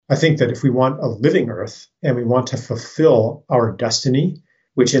I think that if we want a living earth and we want to fulfill our destiny,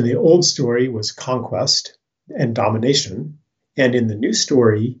 which in the old story was conquest and domination, and in the new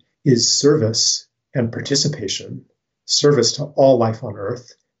story is service and participation, service to all life on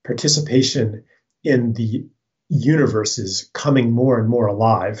earth, participation in the universe is coming more and more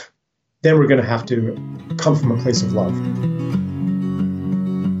alive, then we're going to have to come from a place of love.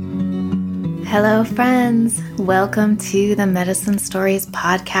 Hello, friends. Welcome to the Medicine Stories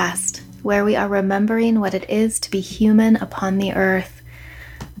podcast, where we are remembering what it is to be human upon the earth.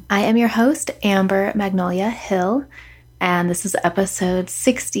 I am your host, Amber Magnolia Hill, and this is episode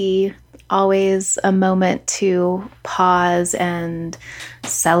 60. Always a moment to pause and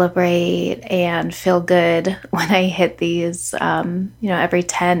celebrate and feel good when I hit these, every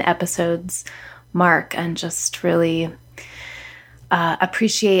 10 episodes mark, and just really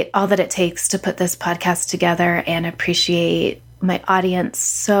appreciate all that it takes to put this podcast together, and appreciate my audience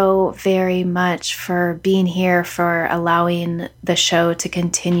so very much for being here, for allowing the show to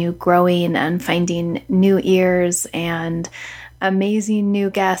continue growing and finding new ears and amazing new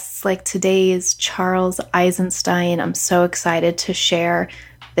guests like today's Charles Eisenstein. I'm so excited to share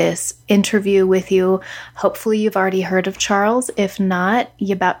this interview with you. Hopefully you've already heard of Charles. If not,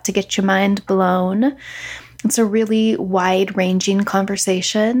 you're about to get your mind blown. It's a really wide-ranging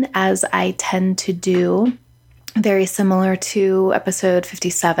conversation, as I tend to do, very similar to episode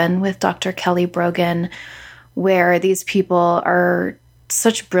 57 with Dr. Kelly Brogan, where these people are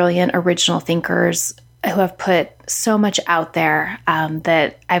such brilliant original thinkers who have put so much out there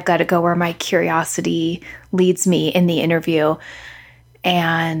that I've got to go where my curiosity leads me in the interview.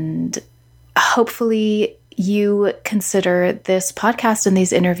 And hopefully you consider this podcast and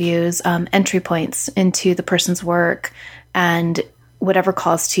these interviews entry points into the person's work, and whatever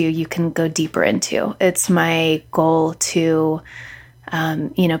calls to you, you can go deeper into. It's my goal to,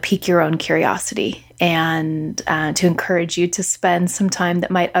 pique your own curiosity and to encourage you to spend some time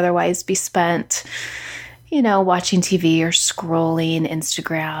that might otherwise be spent, watching TV or scrolling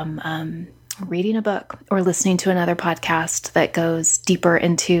Instagram, reading a book, or listening to another podcast that goes deeper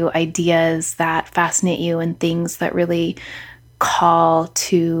into ideas that fascinate you and things that really call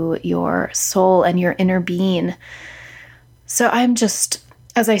to your soul and your inner being. So I'm just,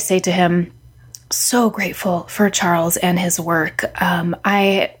 as I say to him, so grateful for Charles and his work.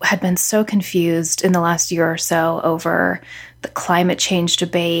 I had been so confused in the last year or so over the climate change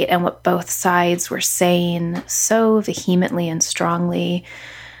debate and what both sides were saying so vehemently and strongly.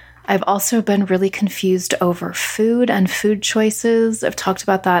 I've also been really confused over food and food choices. I've talked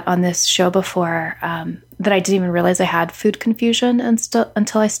about that on this show before, that I didn't even realize I had food confusion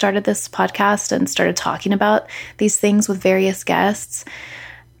until I started this podcast and started talking about these things with various guests.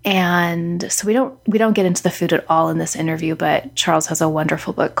 And so we don't get into the food at all in this interview, but Charles has a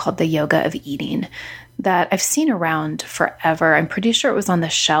wonderful book called The Yoga of Eating that I've seen around forever. I'm pretty sure it was on the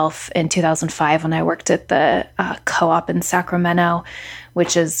shelf in 2005 when I worked at the co-op in Sacramento,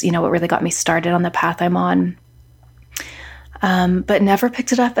 which is, what really got me started on the path I'm on. But never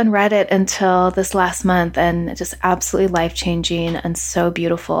picked it up and read it until this last month, and just absolutely life-changing and so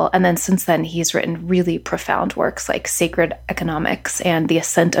beautiful. And then since then, he's written really profound works like Sacred Economics and The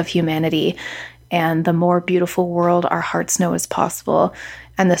Ascent of Humanity and The More Beautiful World Our Hearts Know Is Possible.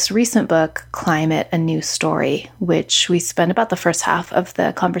 And this recent book, Climate, A New Story, which we spend about the first half of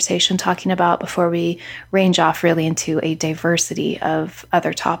the conversation talking about before we range off really into a diversity of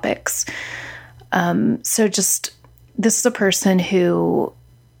other topics. So just, this is a person who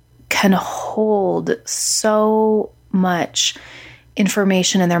can hold so much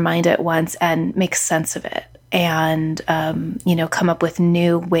information in their mind at once and make sense of it. And, come up with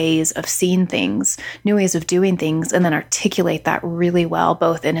new ways of seeing things, new ways of doing things, and then articulate that really well,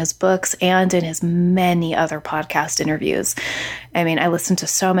 both in his books and in his many other podcast interviews. I mean, I listened to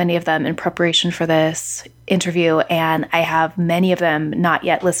so many of them in preparation for this interview, and I have many of them not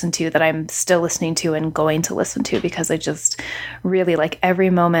yet listened to that I'm still listening to and going to listen to, because I just really like every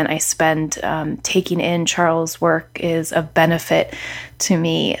moment I spend taking in Charles' work is of benefit to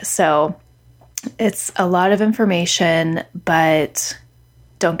me. So it's a lot of information, but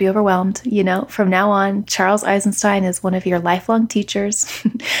don't be overwhelmed. From now on, Charles Eisenstein is one of your lifelong teachers.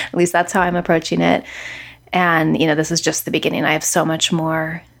 At least that's how I'm approaching it. And, this is just the beginning. I have so much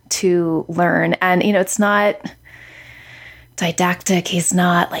more to learn. And, it's not didactic. He's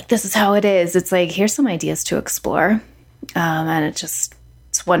not like, this is how it is. It's like, here's some ideas to explore. And it's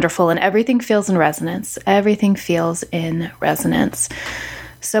wonderful. And everything feels in resonance. Everything feels in resonance.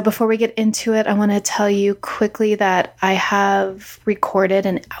 So before we get into it, I want to tell you quickly that I have recorded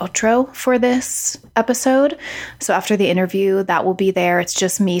an outro for this episode. So after the interview, that will be there. It's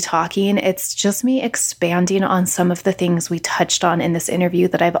just me talking. It's just me expanding on some of the things we touched on in this interview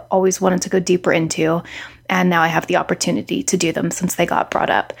that I've always wanted to go deeper into. And now I have the opportunity to do them since they got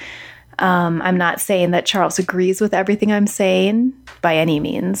brought up. I'm not saying that Charles agrees with everything I'm saying by any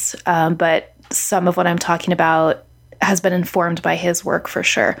means, but some of what I'm talking about has been informed by his work for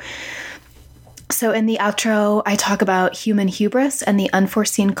sure. So in the outro, I talk about human hubris and the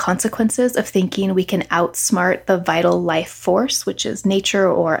unforeseen consequences of thinking we can outsmart the vital life force, which is nature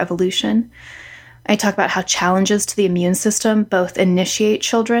or evolution. I talk about how challenges to the immune system both initiate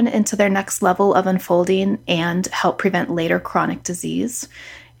children into their next level of unfolding and help prevent later chronic disease.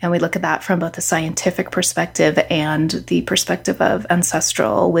 And we look at that from both a scientific perspective and the perspective of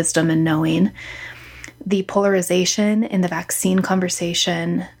ancestral wisdom and knowing. The polarization in the vaccine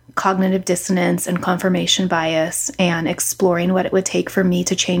conversation, cognitive dissonance and confirmation bias, and exploring what it would take for me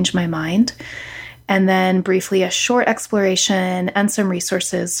to change my mind. And then briefly a short exploration and some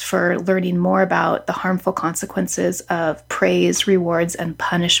resources for learning more about the harmful consequences of praise, rewards, and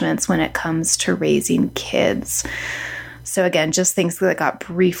punishments when it comes to raising kids. So again, just things that got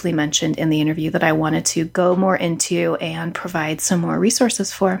briefly mentioned in the interview that I wanted to go more into and provide some more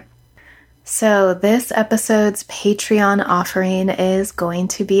resources for. So this episode's Patreon offering is going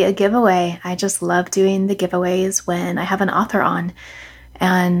to be a giveaway. I just love doing the giveaways when I have an author on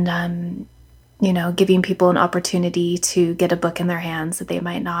and, giving people an opportunity to get a book in their hands that they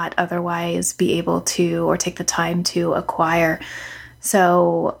might not otherwise be able to or take the time to acquire.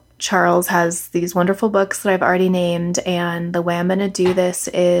 So Charles has these wonderful books that I've already named, and the way I'm going to do this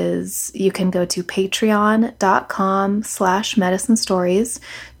is you can go to patreon.com/medicine stories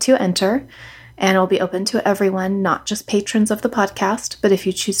to enter, and it'll be open to everyone, not just patrons of the podcast, but if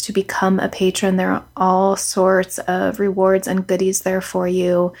you choose to become a patron, there are all sorts of rewards and goodies there for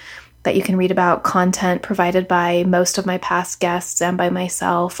you that you can read about, content provided by most of my past guests and by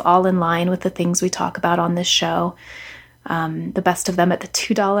myself, all in line with the things we talk about on this show. The best of them at the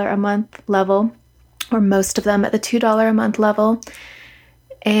 $2 a month level, or most of them at the $2 a month level.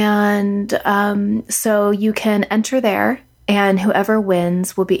 And so you can enter there, and whoever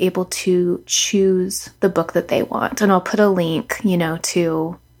wins will be able to choose the book that they want. And I'll put a link,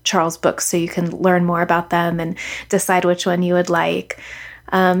 to Charles' books so you can learn more about them and decide which one you would like.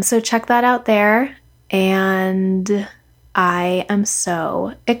 So check that out there. And I am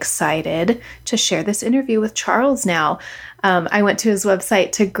so excited to share this interview with Charles now. I went to his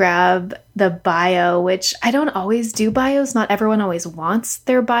website to grab the bio, which I don't always do bios. Not everyone always wants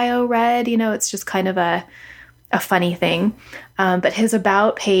their bio read. It's just kind of a funny thing. But his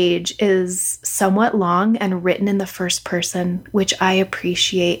about page is somewhat long and written in the first person, which I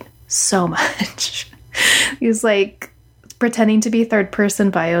appreciate so much. He's pretending to be third person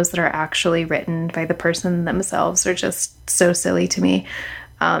bios that are actually written by the person themselves are just so silly to me.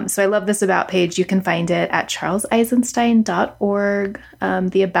 So I love this about page. You can find it at charleseisenstein.org.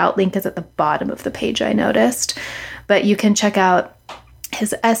 The about link is at the bottom of the page, I noticed. But you can check out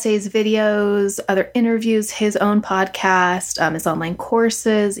his essays, videos, other interviews, his own podcast, his online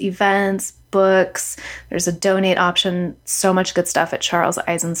courses, events, books. There's a donate option. So much good stuff at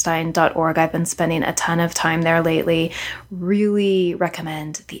charleseisenstein.org. I've been spending a ton of time there lately. Really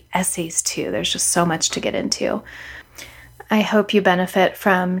recommend the essays too. There's just so much to get into. I hope you benefit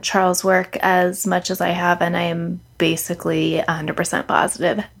from Charles' work as much as I have, and I am basically 100%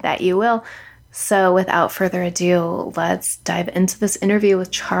 positive that you will. So without further ado, let's dive into this interview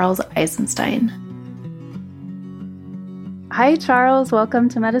with Charles Eisenstein. Hi, Charles. Welcome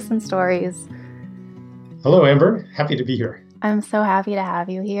to Medicine Stories. Hello, Amber. Happy to be here. I'm so happy to have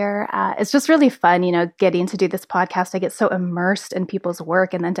you here. It's just really fun, getting to do this podcast. I get so immersed in people's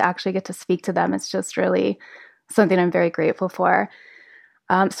work, and then to actually get to speak to them, it's just really something I'm very grateful for.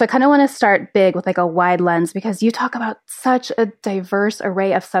 So I kind of want to start big with a wide lens, because you talk about such a diverse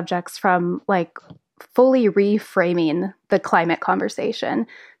array of subjects, from fully reframing the climate conversation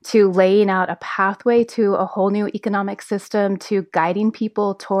to laying out a pathway to a whole new economic system, to guiding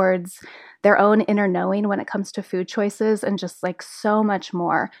people towards their own inner knowing when it comes to food choices, and just so much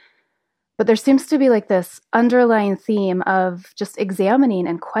more. But there seems to be this underlying theme of just examining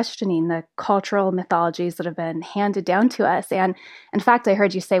and questioning the cultural mythologies that have been handed down to us. And in fact, I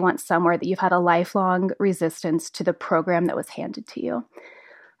heard you say once somewhere that you've had a lifelong resistance to the program that was handed to you.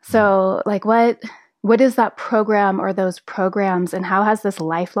 So what is that program or those programs, and how has this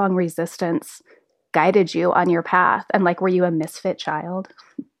lifelong resistance guided you on your path? And were you a misfit child?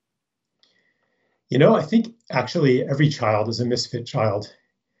 I think actually every child is a misfit child.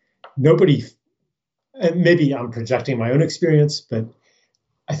 nobody, and maybe I'm projecting my own experience, but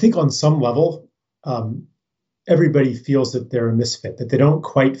I think on some level, everybody feels that they're a misfit, that they don't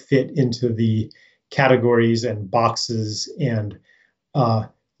quite fit into the categories and boxes and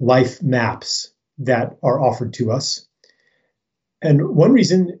life maps that are offered to us. And one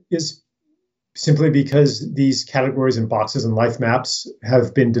reason is simply because these categories and boxes and life maps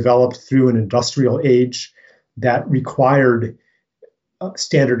have been developed through an industrial age that required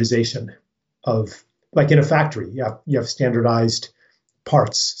standardization of, like in a factory, you have standardized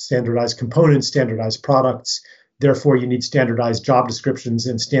parts, standardized components, standardized products. Therefore, you need standardized job descriptions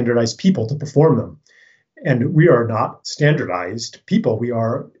and standardized people to perform them. And we are not standardized people. We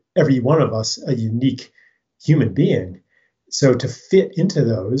are, every one of us, a unique human being. So to fit into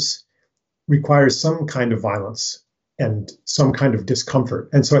those requires some kind of violence and some kind of discomfort.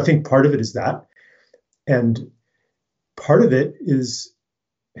 And so I think part of it is that. And part of it is,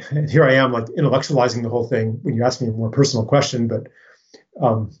 and here I am like intellectualizing the whole thing when you ask me a more personal question, but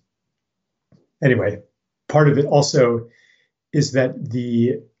anyway, part of it also is that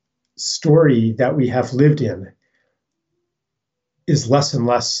the story that we have lived in is less and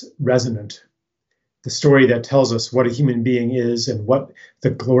less resonant. The story that tells us what a human being is and what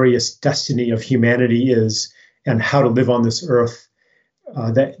the glorious destiny of humanity is and how to live on this earth,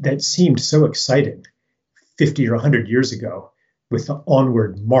 that seemed so exciting 50 or 100 years ago with the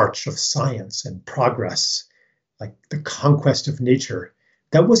onward march of science and progress, like the conquest of nature.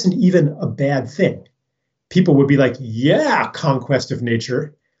 That wasn't even a bad thing. People would be like, yeah, conquest of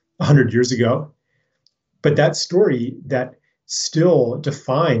nature 100 years ago. But that story that still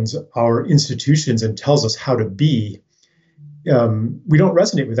defines our institutions and tells us how to be, we don't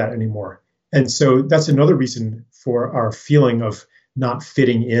resonate with that anymore. And so that's another reason for our feeling of not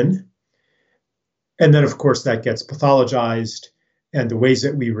fitting in. And then, of course, that gets pathologized, and the ways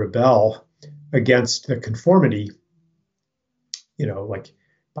that we rebel against the conformity, like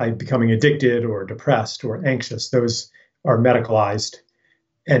by becoming addicted or depressed or anxious, those are medicalized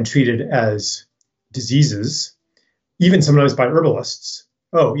and treated as diseases, even sometimes by herbalists.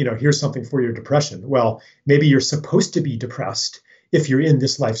 Oh, here's something for your depression. Well, maybe you're supposed to be depressed if you're in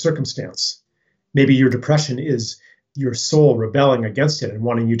this life circumstance. Maybe your depression is your soul rebelling against it and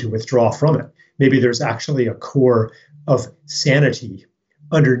wanting you to withdraw from it. Maybe there's actually a core of sanity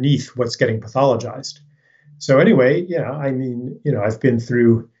underneath what's getting pathologized. So anyway, I've been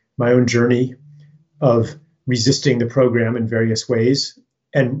through my own journey of resisting the program in various ways.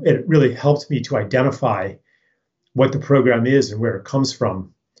 And it really helped me to identify what the program is and where it comes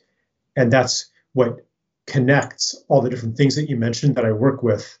from. And that's what connects all the different things that you mentioned that I work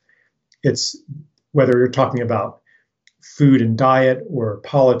with. It's whether you're talking about food and diet or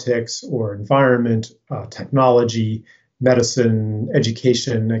politics or environment, technology, medicine,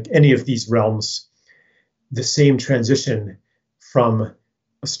 education, like any of these realms, the same transition from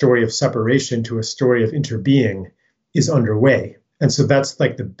a story of separation to a story of interbeing is underway. And so that's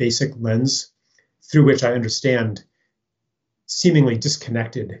like the basic lens through which I understand seemingly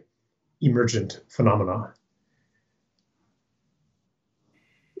disconnected emergent phenomena.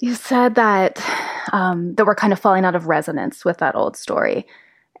 You said that that we're kind of falling out of resonance with that old story.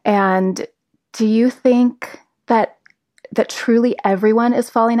 And do you think that truly everyone is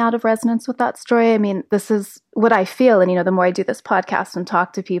falling out of resonance with that story? I mean, this is what I feel. And, the more I do this podcast and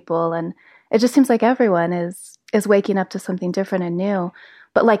talk to people, and it just seems like everyone is waking up to something different and new.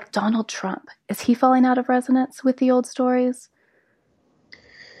 But like Donald Trump, is he falling out of resonance with the old stories?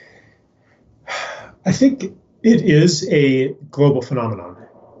 I think it is a global phenomenon.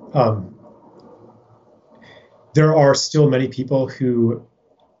 There are still many people who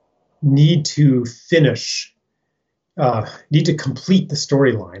need to complete the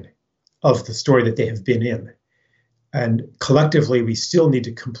storyline of the story that they have been in. And collectively, we still need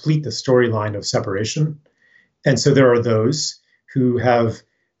to complete the storyline of separation. And so there are those who have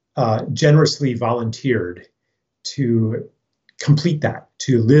generously volunteered to complete that,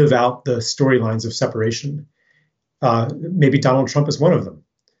 to live out the storylines of separation. Maybe Donald Trump is one of them.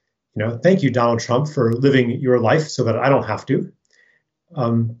 Thank you, Donald Trump, for living your life so that I don't have to.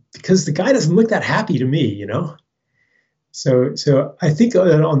 Because the guy doesn't look that happy to me, So I think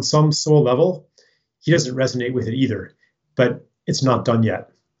that on some soul level, he doesn't resonate with it either, but it's not done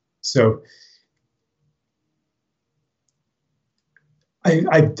yet. So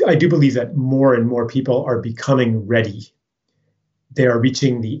I do believe that more and more people are becoming ready. They are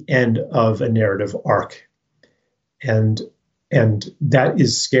reaching the end of a narrative arc. And that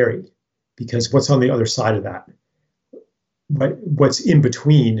is scary, because what's on the other side of that? What's in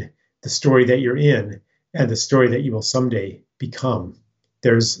between the story that you're in and the story that you will someday become?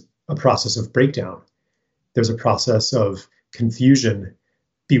 There's a process of breakdown. There's a process of confusion,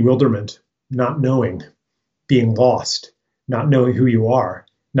 bewilderment, not knowing, being lost, not knowing who you are,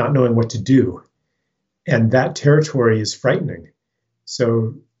 not knowing what to do. And that territory is frightening.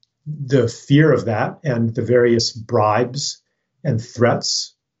 So the fear of that and the various bribes and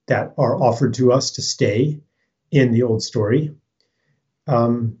threats that are offered to us to stay in the old story,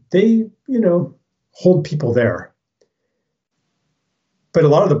 they, hold people there. But a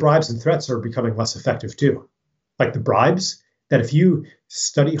lot of the bribes and threats are becoming less effective too. Like the bribes, that if you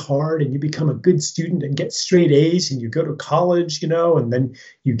study hard and you become a good student and get straight A's and you go to college, and then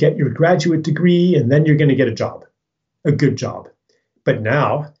you get your graduate degree and then you're going to get a job, a good job. But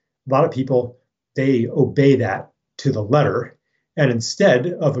now a lot of people, they obey that to the letter. And instead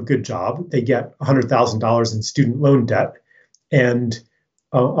of a good job, they get $100,000 in student loan debt and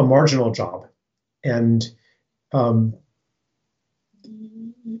a marginal job. And,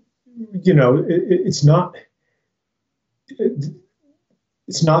 it's not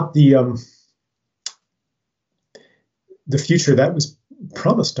the future that was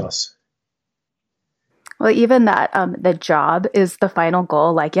promised us. Well, even that the job is the final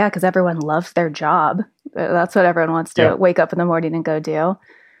goal. Like, yeah, because everyone loves their job. That's what everyone wants to wake up in the morning and go do.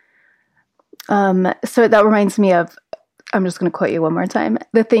 So that reminds me of, I'm just going to quote you one more time.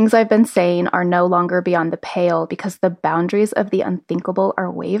 The things I've been saying are no longer beyond the pale because the boundaries of the unthinkable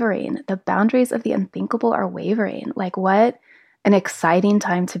are wavering. The boundaries of the unthinkable are wavering. Like, what an exciting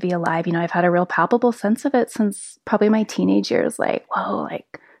time to be alive. I've had a real palpable sense of it since probably my teenage years. Like, whoa,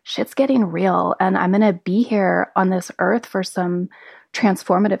 like shit's getting real. And I'm going to be here on this earth for some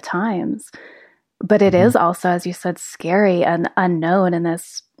transformative times. But it is also, as you said, scary and unknown in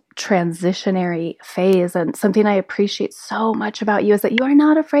this transitionary phase. And something I appreciate so much about you is that you are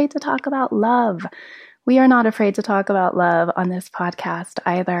not afraid to talk about love. We are not afraid to talk about love on this podcast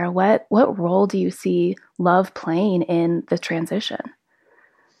either. What role do you see love playing in the transition?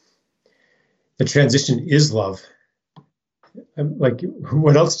 The transition is love. Like,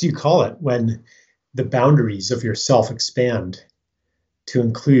 what else do you call it when the boundaries of yourself expand to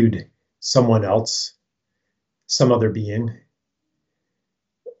include someone else, some other being?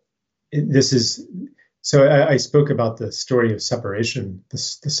 I spoke about the story of separation, the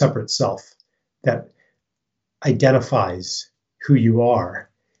separate self that identifies who you are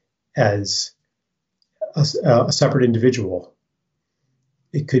as a separate individual.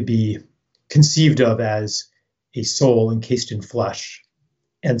 It could be conceived of as a soul encased in flesh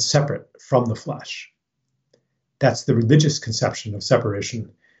and separate from the flesh. That's the religious conception of separation.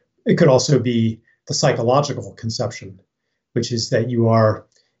 It could also be the psychological conception, which is that you are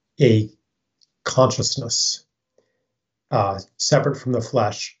a consciousness separate from the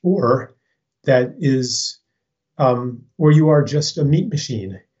flesh, or that is, or you are just a meat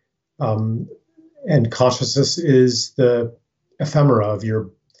machine, and consciousness is the ephemera of your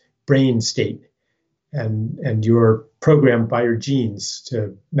brain state, and you're programmed by your genes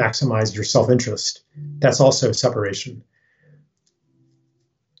to maximize your self-interest. That's also separation.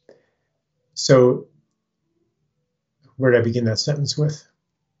 So, where did I begin that sentence with?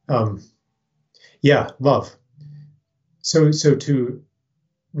 Love. So to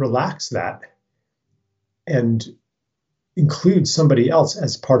relax that and include somebody else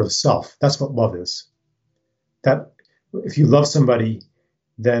as part of self, that's what love is. That if you love somebody,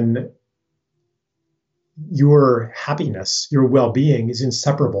 then your happiness, your well-being is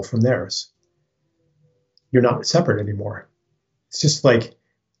inseparable from theirs. You're not separate anymore. It's just like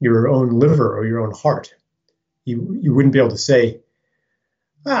your own liver or your own heart. You wouldn't be able to say,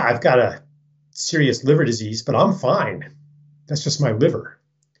 I've got a serious liver disease, but I'm fine. That's just my liver.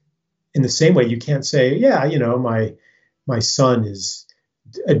 In the same way, you can't say, my son is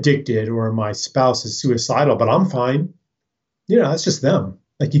addicted or my spouse is suicidal, but I'm fine. That's just them.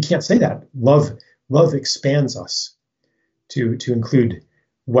 Like, you can't say that. Love expands us to include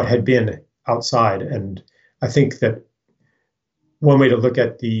what had been outside. And I think that one way to look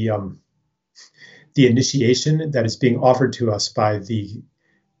at the initiation that is being offered to us by the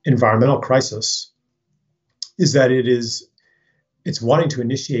environmental crisis is that it's wanting to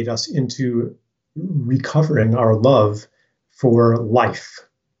initiate us into recovering our love for life,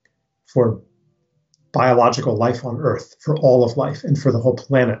 for biological life on Earth, for all of life, and for the whole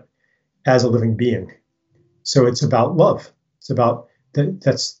planet as a living being. So it's about love. It's about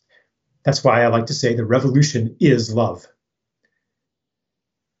that's why I like to say the revolution is love.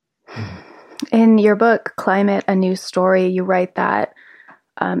 In your book, Climate, A New Story, you write that,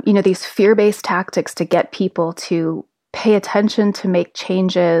 these fear-based tactics to get people to pay attention, to make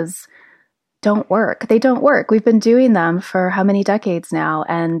changes, don't work. They don't work. We've been doing them for how many decades now,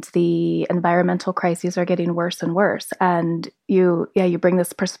 and the environmental crises are getting worse and worse. And you bring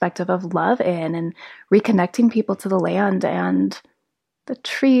this perspective of love in and reconnecting people to the land and the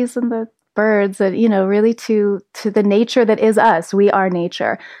trees and the birds, and really to the nature that is us. We are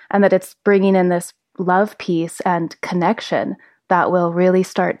nature, and that it's bringing in this love piece and connection that will really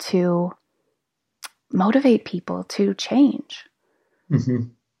start to motivate people to change. Mm-hmm.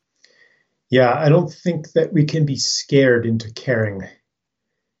 Yeah, I don't think that we can be scared into caring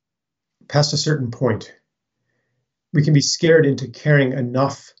past a certain point. We can be scared into caring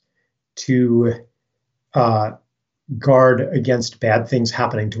enough to guard against bad things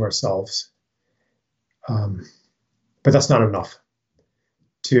happening to ourselves. But that's not enough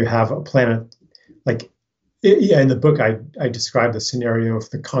to have a planet like, in the book, I describe the scenario of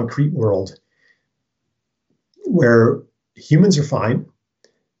the concrete world where humans are fine,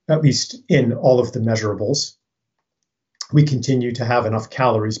 at least in all of the measurables. We continue to have enough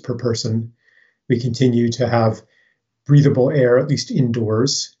calories per person. We continue to have breathable air, at least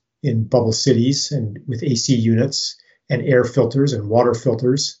indoors, in bubble cities and with AC units and air filters and water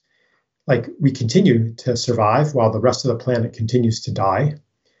filters. Like, we continue to survive while the rest of the planet continues to die.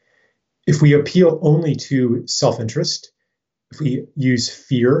 If we appeal only to self-interest, if we use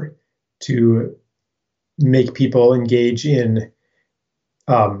fear to make people engage in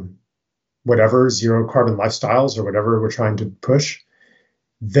whatever zero carbon lifestyles or whatever we're trying to push,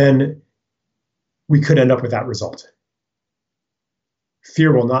 then we could end up with that result.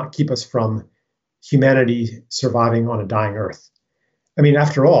 Fear will not keep us from humanity surviving on a dying earth. I mean,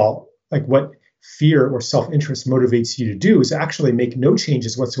 after all, like, what fear or self-interest motivates you to do is actually make no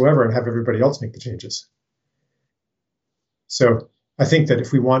changes whatsoever and have everybody else make the changes. So I think that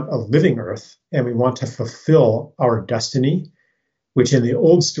if we want a living earth and we want to fulfill our destiny, which in the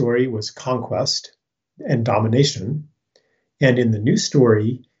old story was conquest and domination, and in the new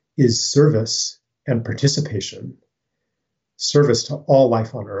story is service and participation. Service to all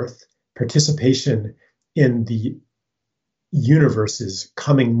life on earth, participation in the universe is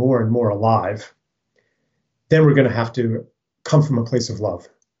coming more and more alive, then we're going to have to come from a place of love.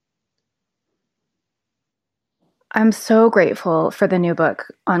 I'm so grateful for the new book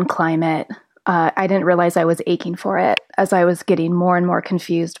on climate. I didn't realize I was aching for it as I was getting more and more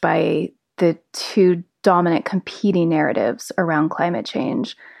confused by the two dominant competing narratives around climate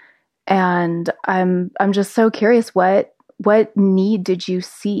change. And I'm just so curious, what need did you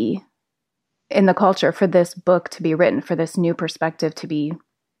see in the culture for this book to be written, for this new perspective to be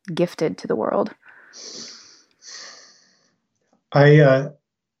gifted to the world? I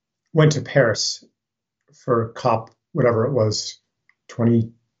went to Paris for COP, whatever it was,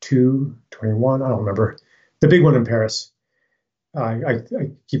 22, 21, I don't remember. The big one in Paris. I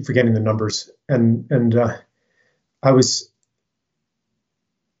keep forgetting the numbers. And I was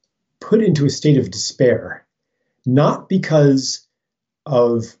put into a state of despair, not because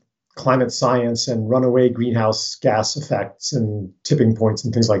of climate science and runaway greenhouse gas effects and tipping points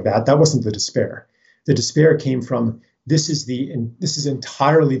and things like that. That wasn't the despair. The despair came from this is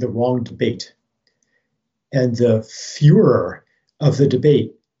entirely the wrong debate. And the furor of the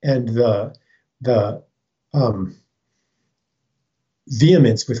debate and the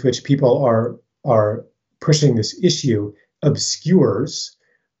vehemence with which people are pushing this issue obscures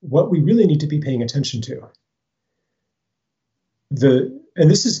what we really need to be paying attention to. And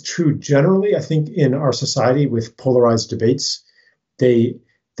this is true generally, I think, in our society with polarized debates. The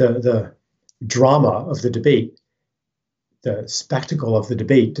drama of the debate, the spectacle of the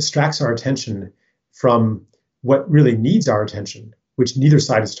debate distracts our attention from what really needs our attention, which neither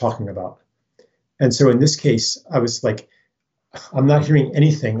side is talking about. And so in this case, I was like, I'm not hearing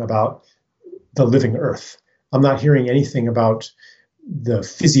anything about the living earth. I'm not hearing anything about the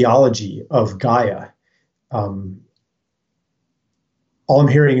physiology of Gaia. All I'm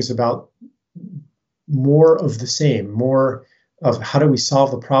hearing is about more of the same, more of how do we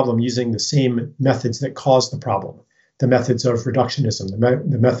solve the problem using the same methods that cause the problem, the methods of reductionism,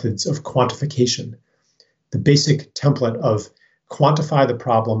 the methods of quantification, the basic template of quantify the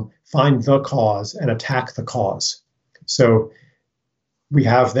problem, find the cause, and attack the cause. So we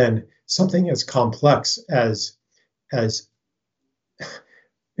have then something as complex as I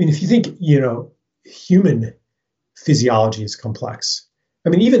mean, if you think, human physiology is complex. I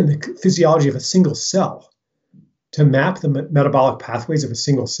mean, even the physiology of a single cell, to map the metabolic pathways of a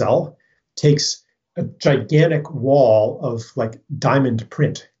single cell takes a gigantic wall of like diamond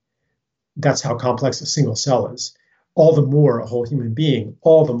print. That's how complex a single cell is. All the more a whole human being,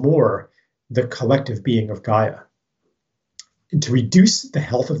 all the more the collective being of Gaia. And to reduce the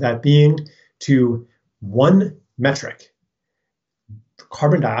health of that being to one metric,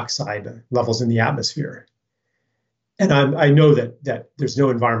 carbon dioxide levels in the atmosphere. And I know that there's no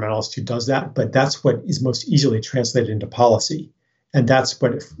environmentalist who does that, but that's what is most easily translated into policy. And that's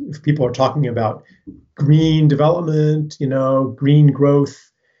what, if people are talking about green development, green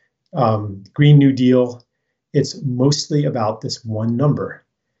growth, Green New Deal, it's mostly about this one number.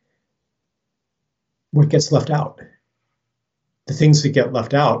 What gets left out? The things that get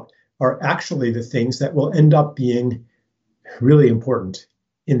left out are actually the things that will end up being really important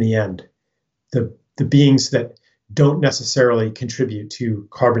in the end. The beings that don't necessarily contribute to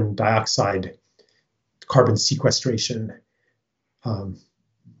carbon dioxide, carbon sequestration.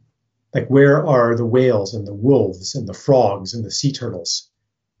 Like, where are the whales and the wolves and the frogs and the sea turtles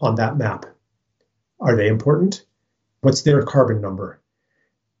on that map? Are they important? What's their carbon number?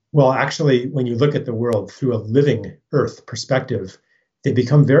 Well, actually, when you look at the world through a living Earth perspective, they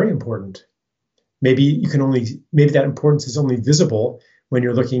become very important. Maybe that importance is only visible when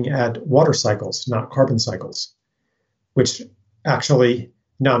you're looking at water cycles, not carbon cycles, which actually,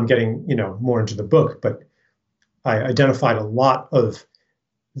 now I'm getting, more into the book, but I identified a lot of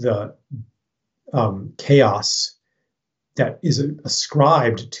the chaos that is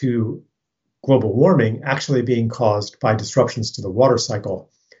ascribed to global warming actually being caused by disruptions to the water cycle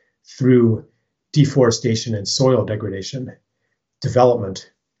through deforestation and soil degradation,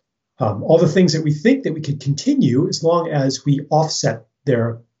 development, all the things that we think that we could continue as long as we offset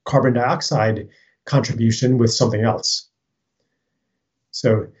their carbon dioxide contribution with something else.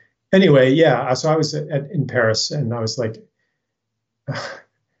 So anyway, so I was in Paris, and I was like,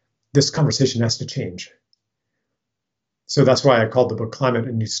 this conversation has to change. So that's why I called the book Climate: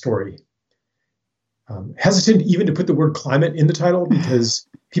 A New Story. Hesitant even to put the word climate in the title, because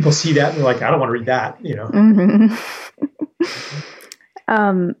people see that and they're like, I don't want to read that,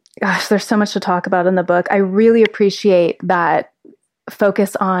 Mm-hmm. Gosh, there's so much to talk about in the book. I really appreciate that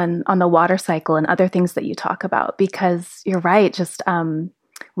focus on the water cycle and other things that you talk about, because you're right, just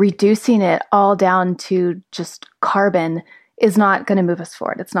reducing it all down to just carbon is not going to move us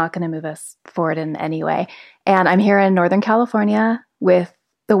forward. It's not going to move us forward in any way. And I'm here in Northern California with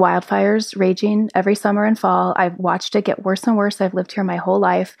the wildfires raging every summer and fall. I've watched it get worse and worse. I've lived here my whole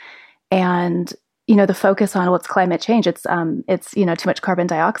life. And, the focus on what's climate change, it's too much carbon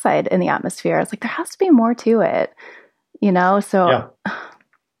dioxide in the atmosphere. It's like, there has to be more to it, so. Yeah.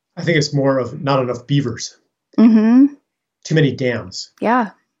 I think it's more of not enough beavers. Mm-hmm. Too many dams. Yeah.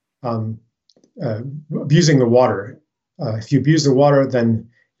 Abusing the water. If you abuse the water, then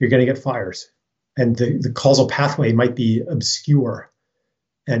you're going to get fires. And the causal pathway might be obscure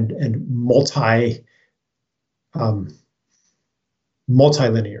and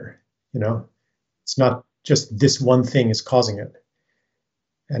multilinear. It's not just this one thing is causing it.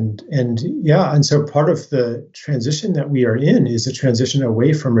 And so part of the transition that we are in is a transition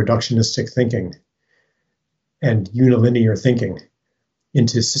away from reductionistic thinking and unilinear thinking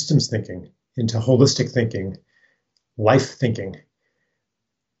into systems thinking, into holistic thinking, life thinking.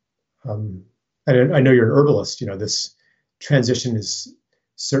 And I know you're an herbalist. This transition is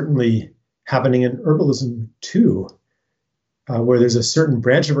certainly happening in herbalism too, where there's a certain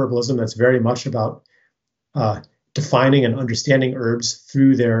branch of herbalism that's very much about defining and understanding herbs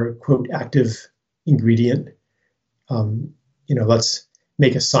through their, quote, active ingredient. Let's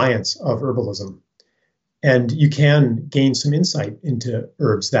make a science of herbalism. And you can gain some insight into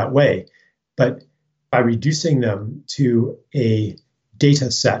herbs that way. But by reducing them to a data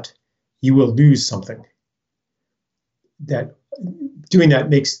set, you will lose something. Doing that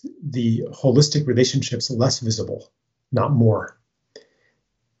makes the holistic relationships less visible, not more.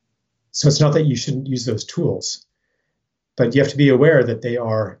 So it's not that you shouldn't use those tools, but you have to be aware that they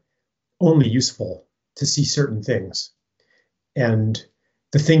are only useful to see certain things. And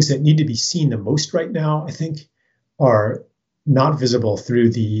the things that need to be seen the most right now, I think, are not visible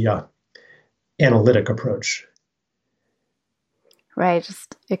through the analytic approach. Right,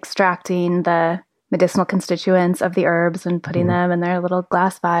 just extracting the medicinal constituents of the herbs and putting them in their little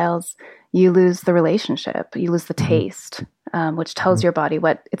glass vials. You lose the relationship, you lose the taste, which tells your body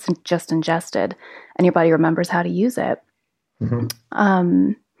what it's just ingested, and your body remembers how to use it.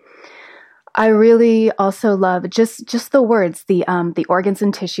 I really also love just the words, the organs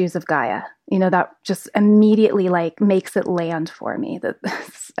and tissues of Gaia. That just immediately makes it land for me.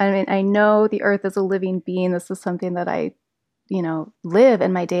 I know the earth is a living being. This is something that I live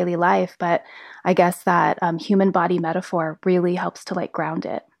in my daily life, but I guess that human body metaphor really helps to ground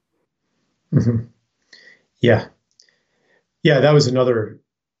it. Mm-hmm. Yeah. That was another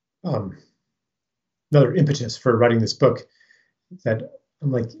impetus for writing this book, that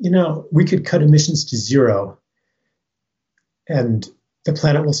I'm like, we could cut emissions to zero and the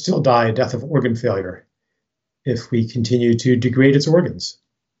planet will still die a death of organ failure if we continue to degrade its organs.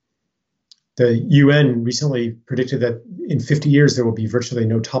 The UN recently predicted that in 50 years, there will be virtually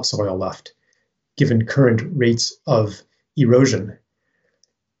no topsoil left, given current rates of erosion.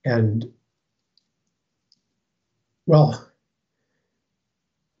 And, well,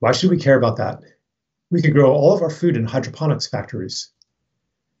 why should we care about that? We could grow all of our food in hydroponics factories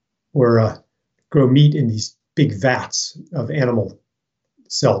or grow meat in these big vats of animal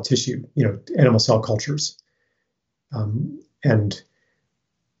cell tissue, animal cell cultures. And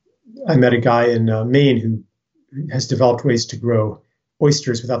I met a guy in Maine who has developed ways to grow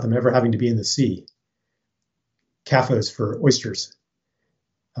oysters without them ever having to be in the sea. CAFOs for oysters.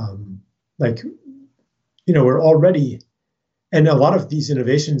 We're already, and a lot of these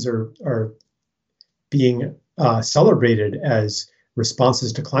innovations are being celebrated as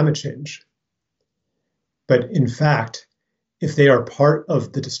responses to climate change. But in fact, if they are part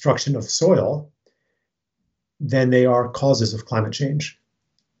of the destruction of soil, then they are causes of climate change.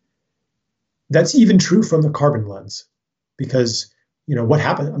 That's even true from the carbon lens, because what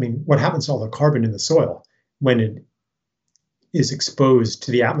happens to all the carbon in the soil when it is exposed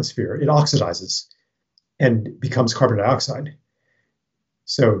to the atmosphere? It oxidizes and becomes carbon dioxide.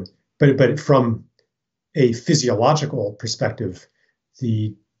 So, but from a physiological perspective,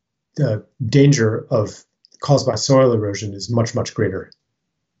 the danger caused by soil erosion is much, much greater.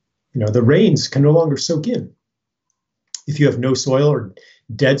 The rains can no longer soak in. If you have no soil or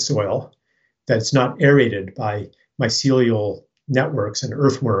dead soil that's not aerated by mycelial networks and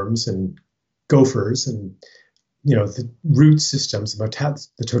earthworms and gophers and the root systems,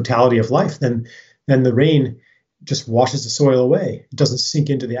 the totality of life, then the rain just washes the soil away. It doesn't sink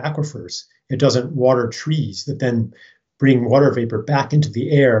into the aquifers. It doesn't water trees that then bring water vapor back into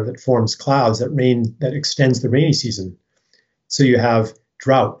the air that forms clouds that extends the rainy season. So you have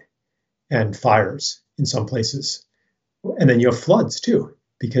drought and fires in some places. And then you have floods too,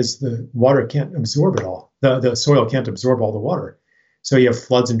 because the water can't absorb it all. The soil can't absorb all the water. So you have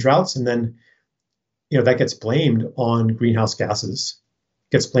floods and droughts, and then that gets blamed on greenhouse gases,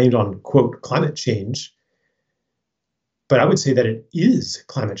 gets blamed on, quote, climate change. But I would say that it is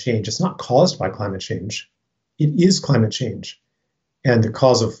climate change. It's not caused by climate change. It is climate change. And the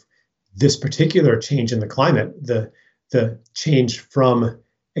cause of this particular change in the climate, the change from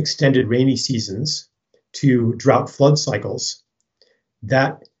extended rainy seasons to drought flood cycles,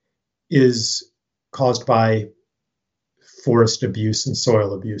 that is caused by forest abuse and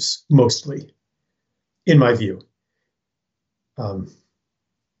soil abuse, mostly, in my view. And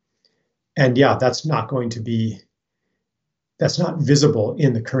yeah, that's not visible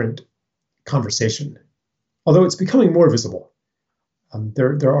in the current conversation, although it's becoming more visible.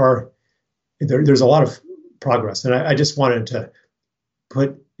 There's a lot of progress, and I just wanted to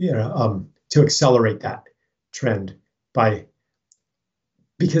to accelerate that trend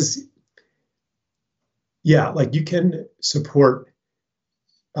because you can support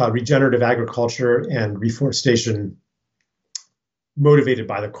regenerative agriculture and reforestation motivated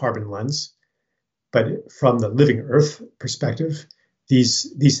by the carbon lens. But from the living Earth perspective,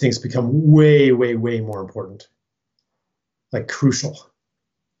 these things become way, way, way more important, like crucial.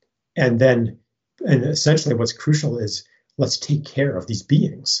 And essentially what's crucial is let's take care of these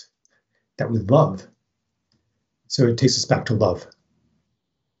beings that we love. So it takes us back to love.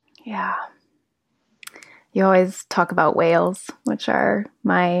 Yeah. You always talk about whales, which are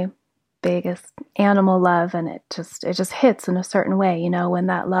my biggest animal love, and it just hits in a certain way, when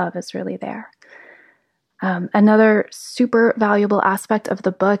that love is really there. Another super valuable aspect of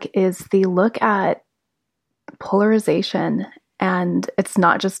the book is the look at polarization, and it's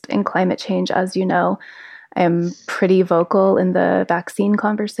not just in climate change. As you know, I'm pretty vocal in the vaccine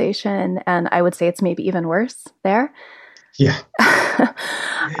conversation, and I would say it's maybe even worse there. Yeah.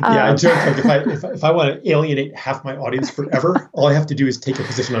 I joke, like if I want to alienate half my audience forever, all I have to do is take a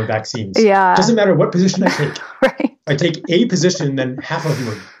position on vaccines. Yeah. It doesn't matter what position I take. Right. I take a position, then half of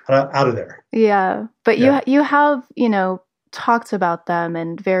them are out of there. Yeah. But you have, talked about them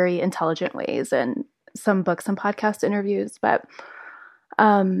in very intelligent ways in some books and podcast interviews. But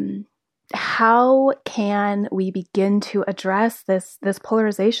how can we begin to address this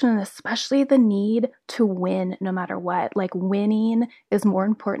polarization, and especially the need to win no matter what? Like, winning is more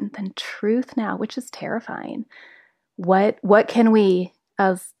important than truth now, which is terrifying. What can we,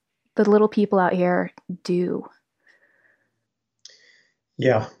 as the little people out here, do?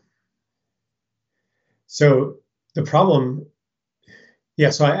 Yeah. So the problem,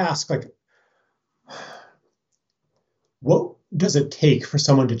 so I ask, like, what does it take for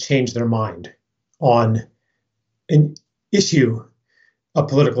someone to change their mind on an issue, a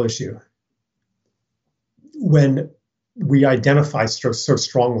political issue, when we identify so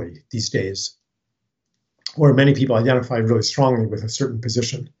strongly these days, or many people identify really strongly with a certain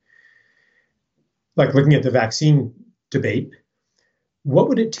position? Like looking at the vaccine debate, what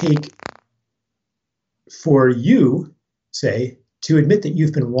would it take for you, say, to admit that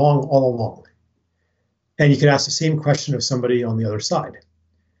you've been wrong all along? And you could ask the same question of somebody on the other side.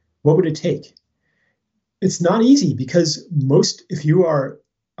 What would it take? It's not easy, because if you are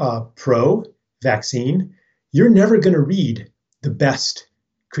pro-vaccine, you're never going to read the best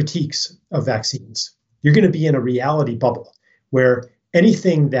critiques of vaccines. You're going to be in a reality bubble where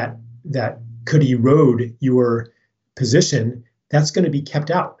anything that could erode your position, that's going to be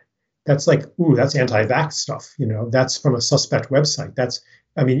kept out. That's like, ooh, that's anti-vax stuff. That's from a suspect website.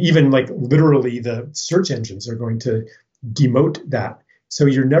 Even like literally the search engines are going to demote that. So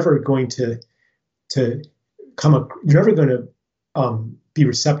you're never going to be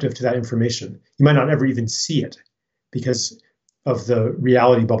receptive to that information. You might not ever even see it because of the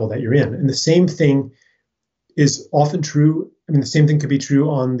reality bubble that you're in. And the same thing is often true. The same thing could be true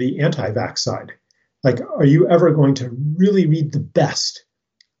on the anti-vax side. Like, are you ever going to really read the best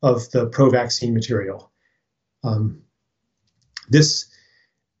of the pro-vaccine material?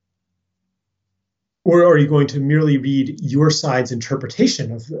 Or are you going to merely read your side's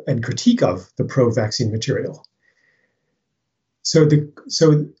interpretation of and critique of the pro-vaccine material? So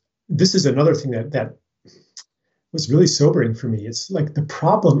this is another thing that was really sobering for me. It's like the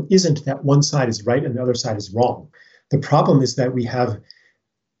problem isn't that one side is right and the other side is wrong. The problem is that we have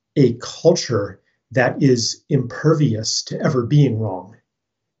a culture that is impervious to ever being wrong.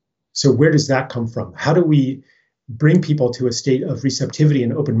 So where does that come from? How do we bring people to a state of receptivity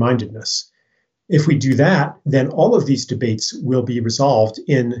and open-mindedness? If we do that, then all of these debates will be resolved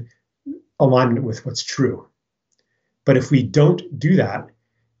in alignment with what's true. But if we don't do that,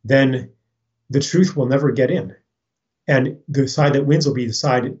 then the truth will never get in. And the side that wins will be the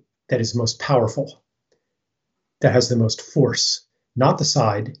side that is most powerful, that has the most force, not the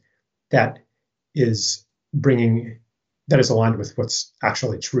side that is aligned with what's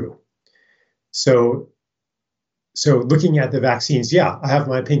actually true. So looking at the vaccines, yeah, I have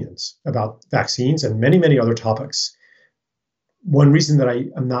my opinions about vaccines and many, many other topics. One reason that I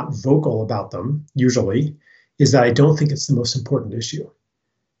am not vocal about them usually is that I don't think it's the most important issue.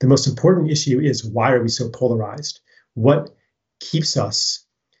 The most important issue is, why are we so polarized? What keeps us,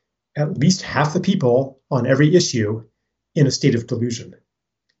 at least half the people on every issue, in a state of delusion?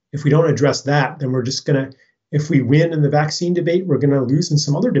 If we don't address that, then we're just going to, if we win in the vaccine debate, we're going to lose in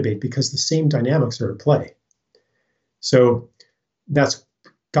some other debate because the same dynamics are at play. So that's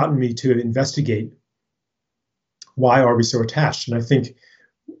gotten me to investigate, why are we so attached? And I think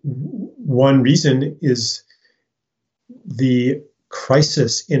one reason is the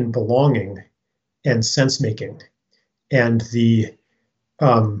crisis in belonging and sense-making, and the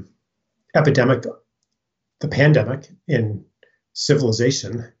epidemic, the pandemic in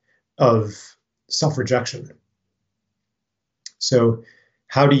civilization of self-rejection. So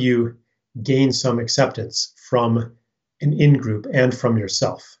how do you gain some acceptance from an in-group and from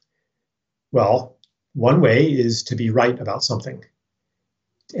yourself? Well, one way is to be right about something,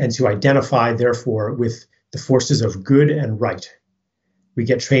 and to identify, therefore, with the forces of good and right. We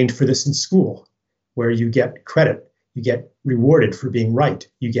get trained for this in school, where you get credit, you get rewarded for being right,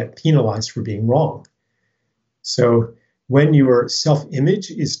 you get penalized for being wrong. So when your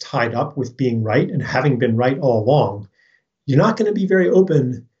self-image is tied up with being right and having been right all along, you're not going to be very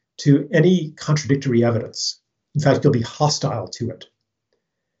open to any contradictory evidence. In fact, you'll be hostile to it.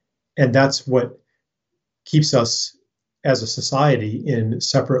 And that's what keeps us as a society in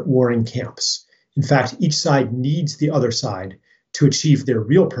separate warring camps. In fact, each side needs the other side to achieve their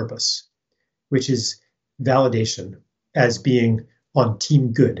real purpose, which is validation as being on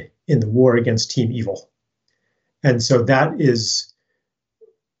team good in the war against team evil. And so that is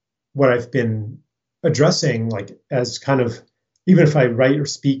what I've been addressing, like, as kind of, even if I write or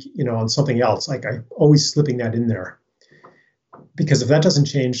speak, on something else, like, I'm always slipping that in there. Because if that doesn't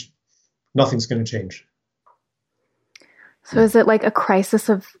change, nothing's going to change. So is it like a crisis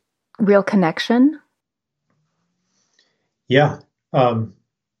of real connection? Yeah,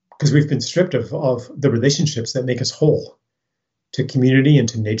 because we've been stripped of the relationships that make us whole, to community and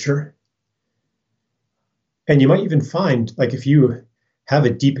to nature. And you might even find, like, if you have a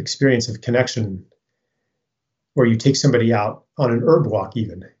deep experience of connection, or you take somebody out on an herb walk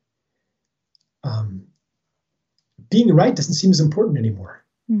even, being right doesn't seem as important anymore.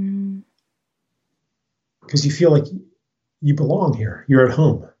 Because you feel like you belong here. You're at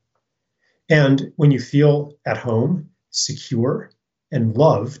home. And when you feel at home, secure, and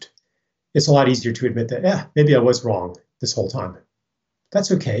loved, it's a lot easier to admit that, maybe I was wrong this whole time.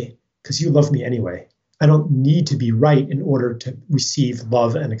 That's okay, because you love me anyway. I don't need to be right in order to receive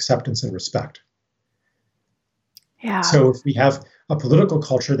love and acceptance and respect. Yeah. So if we have a political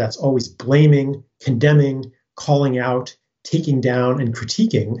culture that's always blaming, condemning, calling out, taking down, and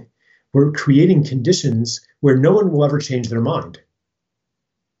critiquing, we're creating conditions where no one will ever change their mind.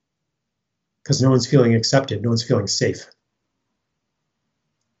 Because no one's feeling accepted, no one's feeling safe.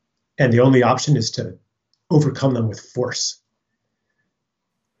 And the only option is to overcome them with force.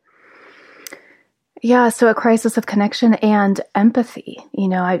 Yeah, so a crisis of connection and empathy.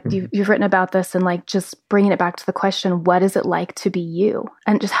 You've written about this, and like just bringing it back to the question, what is it like to be you?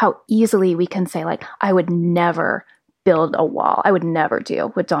 And just how easily we can say, like, I would never build a wall. I would never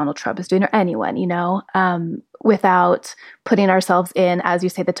do what Donald Trump is doing, or anyone, without putting ourselves in, as you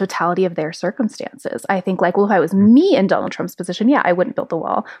say, the totality of their circumstances. I think, like, well, if I was me in Donald Trump's position, yeah, I wouldn't build the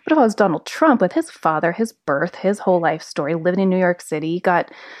wall. But if I was Donald Trump, with his father, his birth, his whole life story, living in New York City,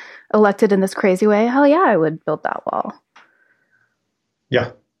 got elected in this crazy way, hell yeah, I would build that wall.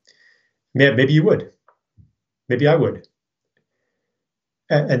 Yeah. Maybe you would. Maybe I would.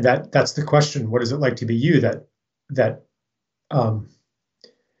 And that's the question. What is it like to be you that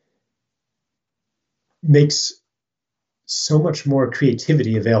makes so much more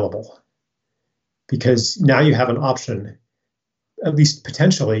creativity available? Because now you have an option, at least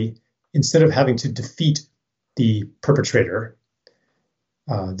potentially, instead of having to defeat the perpetrator,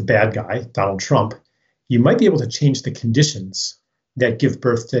 the bad guy, Donald Trump, you might be able to change the conditions that give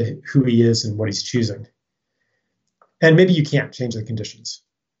birth to who he is and what he's choosing. And maybe you can't change the conditions.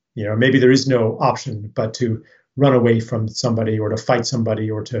 Maybe there is no option but to run away from somebody, or to fight somebody,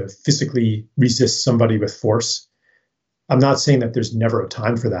 or to physically resist somebody with force. I'm not saying that there's never a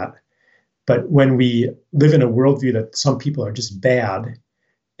time for that. But when we live in a worldview that some people are just bad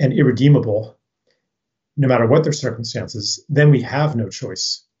and irredeemable, no matter what their circumstances, then we have no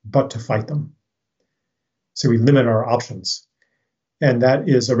choice but to fight them. So we limit our options. And that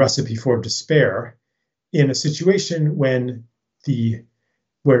is a recipe for despair in a situation where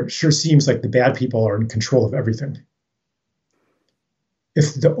it sure seems like the bad people are in control of everything.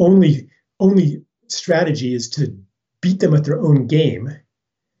 If the only strategy is to beat them at their own game,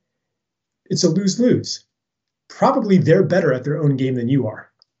 it's a lose-lose. Probably they're better at their own game than you are.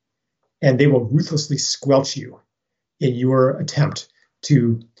 And they will ruthlessly squelch you in your attempt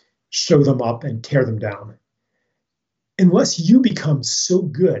to show them up and tear them down. Unless you become so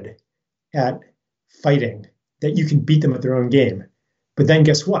good at fighting that you can beat them at their own game. But then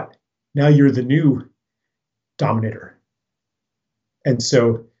guess what? Now you're the new dominator. And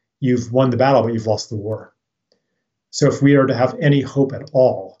so you've won the battle, but you've lost the war. So if we are to have any hope at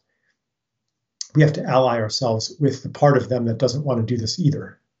all, we have to ally ourselves with the part of them that doesn't want to do this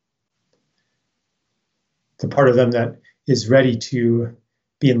either. The part of them that is ready to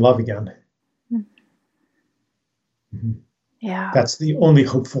be in love again. Mm-hmm. Yeah. That's the only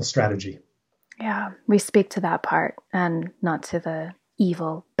hopeful strategy. Yeah. We speak to that part and not to the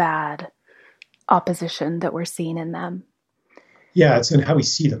evil, bad opposition that we're seeing in them. Yeah, it's in how we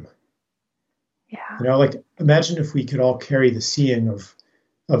see them. Yeah. Like, imagine if we could all carry the seeing of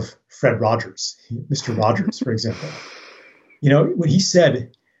Fred Rogers, Mr. Rogers, for example. When he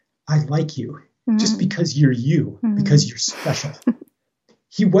said, I like you, just because you're you, because you're special.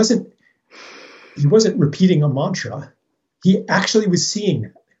 He wasn't repeating a mantra. He actually was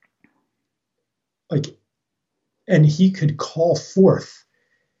seeing that. And he could call forth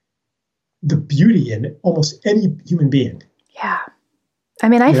the beauty in almost any human being. Yeah. I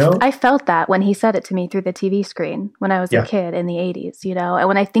mean, I felt that when he said it to me through the TV screen when I was a kid in the 80s, and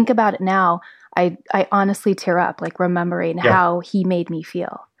when I think about it now, I honestly tear up, like remembering how he made me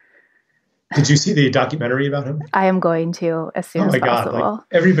feel. Did you see the documentary about him? I am going to as soon as possible. God,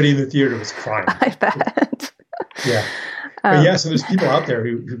 everybody in the theater was crying. I bet. Yeah. But so there's people out there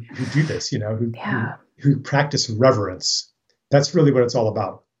who do this, who practice reverence. That's really what it's all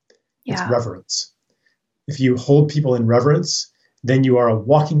about. It's reverence. If you hold people in reverence, then you are a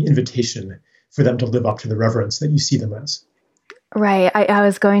walking invitation for them to live up to the reverence that you see them as. Right. I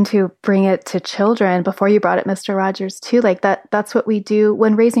was going to bring it to children before you brought it, Mr. Rogers, too. Like that's what we do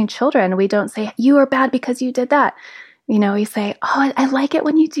when raising children. We don't say, you are bad because you did that. We say, oh, I like it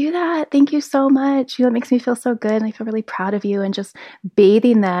when you do that. Thank you so much. It makes me feel so good. And I feel really proud of you. And just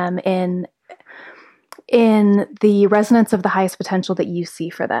bathing them in the resonance of the highest potential that you see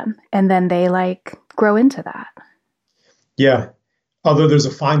for them. And then they grow into that. Yeah. Although there's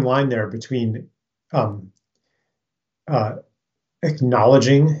a fine line there between uh,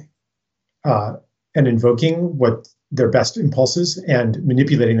 acknowledging and invoking what their best impulses and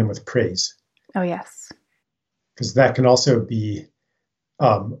manipulating them with praise. Oh, yes. Because that can also be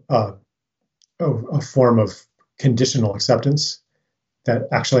a form of conditional acceptance that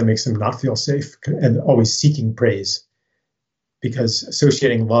actually makes them not feel safe and always seeking praise, because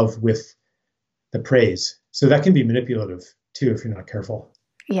associating love with the praise. So that can be manipulative too if you're not careful.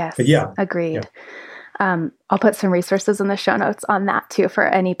 Yes, but yeah, agreed. Yeah. I'll put some resources in the show notes on that too for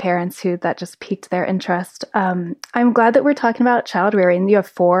any parents who that just piqued their interest. I'm glad that we're talking about child rearing. You have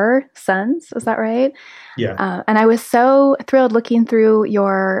 4 sons, is that right? Yeah. And I was so thrilled looking through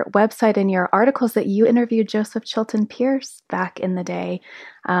your website and your articles that you interviewed Joseph Chilton Pierce back in the day.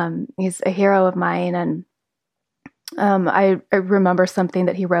 He's a hero of mine, and I remember something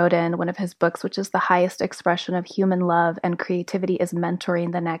that he wrote in one of his books, which is the highest expression of human love and creativity is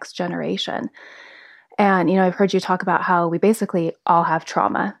mentoring the next generation. And, I've heard you talk about how we basically all have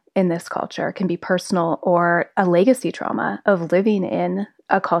trauma in this culture. It can be personal or a legacy trauma of living in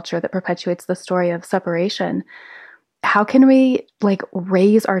a culture that perpetuates the story of separation. How can we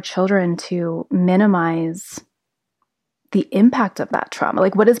raise our children to minimize the impact of that trauma?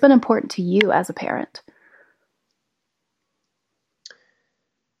 What has been important to you as a parent?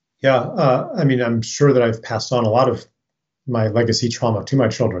 Yeah. I'm sure that I've passed on a lot of my legacy trauma to my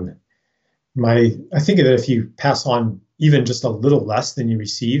children. I think that if you pass on even just a little less than you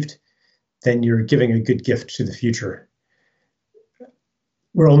received, then you're giving a good gift to the future.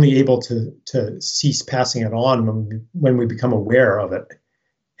 We're only able to cease passing it on when we become aware of it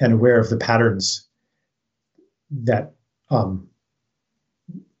and aware of the patterns that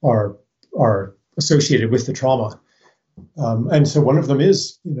are associated with the trauma. And so one of them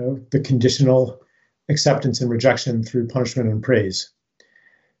is, the conditional acceptance and rejection through punishment and praise.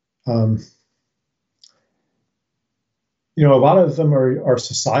 A lot of them are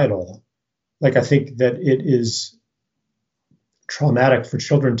societal. I think that it is traumatic for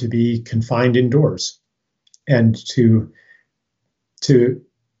children to be confined indoors and to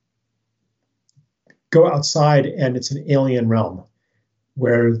go outside, and it's an alien realm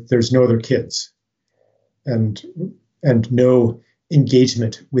where there's no other kids and no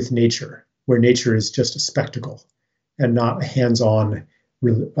engagement with nature, where nature is just a spectacle and not a hands-on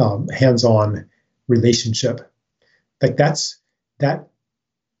relationship. That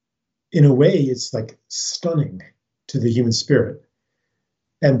in a way, it's stunning to the human spirit.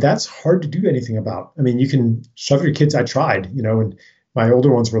 And that's hard to do anything about. You can shove your kids. I tried, when my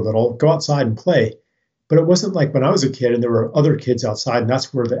older ones were little, go outside and play. But it wasn't like when I was a kid and there were other kids outside and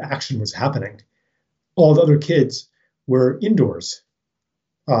that's where the action was happening. All the other kids were indoors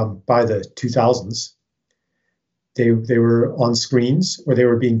by the 2000s. They were on screens or they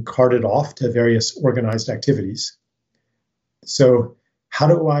were being carted off to various organized activities. So how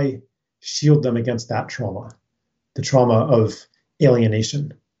do I shield them against that trauma, the trauma of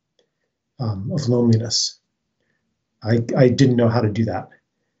alienation, of loneliness? I didn't know how to do that.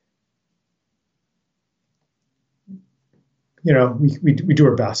 We do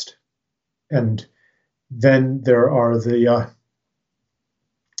our best. And then there are the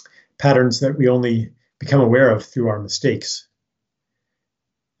patterns that we only become aware of through our mistakes.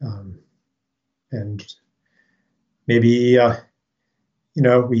 And maybe,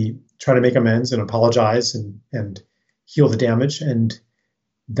 we try to make amends and apologize and heal the damage. And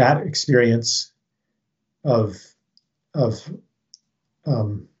that experience of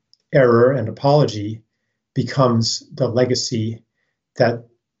error and apology becomes the legacy that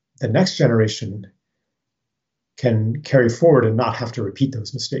the next generation can carry forward and not have to repeat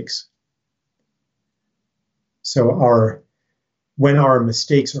those mistakes. So when our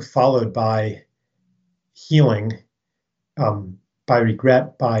mistakes are followed by healing, by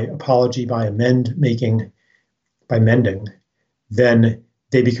regret, by apology, by mending, then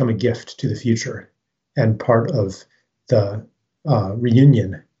they become a gift to the future and part of the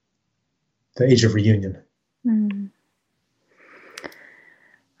reunion, the age of reunion. Mm.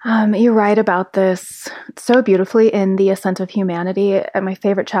 You write about this so beautifully in The Ascent of Humanity. My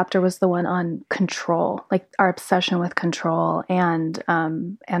favorite chapter was the one on control, our obsession with control and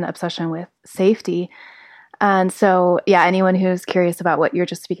obsession with safety. And so, anyone who's curious about what you're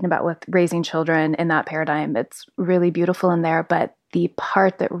just speaking about with raising children in that paradigm, it's really beautiful in there. But the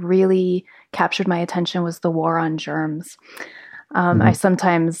part that really captured my attention was the war on germs. I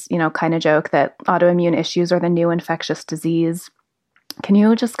sometimes, kind of joke that autoimmune issues are the new infectious disease. Can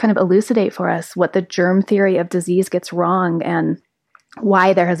you just kind of elucidate for us what the germ theory of disease gets wrong and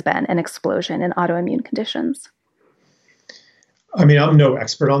why there has been an explosion in autoimmune conditions? I'm no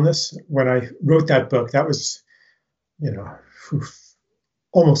expert on this. When I wrote that book, that was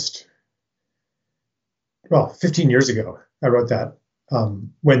almost, 15 years ago, I wrote that,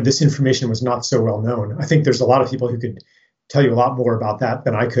 when this information was not so well known. I think there's a lot of people who could tell you a lot more about that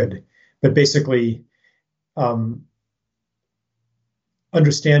than I could. But basically,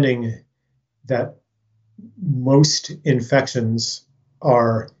 understanding that most infections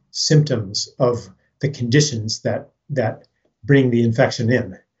are symptoms of the conditions that bring the infection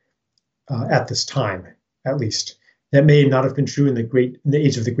in, at this time, at least. That may not have been true in the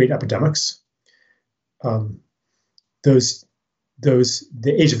age of the great epidemics. The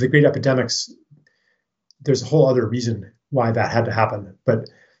age of the great epidemics, there's a whole other reason why that had to happen. But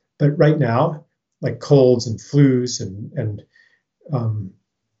right now, like colds and flus and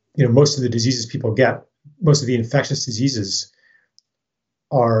most of the diseases people get, most of the infectious diseases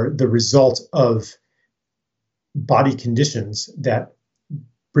are the result of body conditions that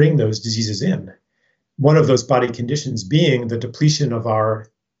bring those diseases in. One of those body conditions being the depletion of our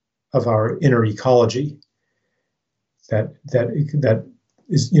inner ecology. That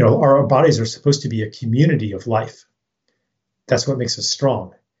is, our bodies are supposed to be a community of life. That's what makes us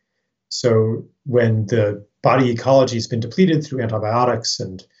strong. So when the body ecology has been depleted through antibiotics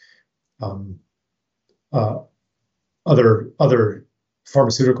and other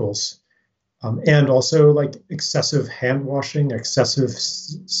pharmaceuticals, and also like excessive hand washing, excessive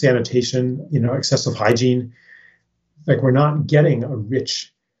sanitation, excessive hygiene, like we're not getting a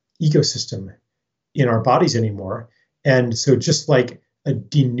rich ecosystem in our bodies anymore. And so just like a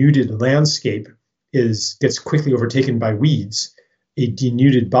denuded landscape gets quickly overtaken by weeds, a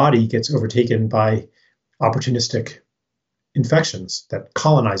denuded body gets overtaken by opportunistic infections that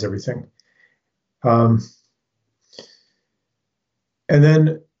colonize everything. And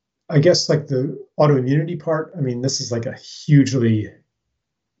then I guess like the autoimmunity part, this is like a hugely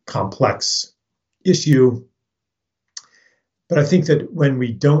complex issue. But I think that when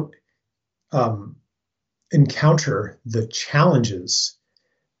we don't encounter the challenges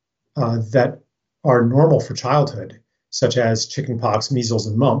that are normal for childhood, such as chickenpox, measles,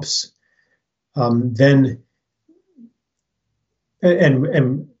 and mumps, then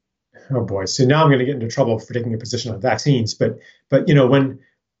oh boy, so now I'm going to get into trouble for taking a position on vaccines. But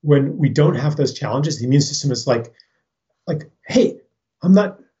when we don't have those challenges, the immune system is like, hey,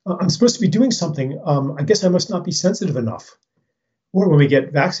 I'm supposed to be doing something. I guess I must not be sensitive enough. Or when we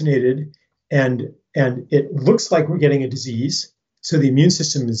get vaccinated and it looks like we're getting a disease, so the immune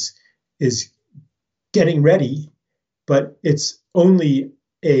system is getting ready, but it's only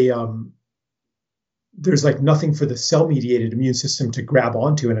there's like nothing for the cell-mediated immune system to grab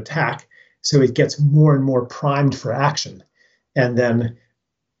onto and attack, so it gets more and more primed for action, and then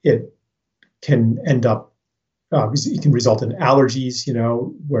it can end up, it can result in allergies,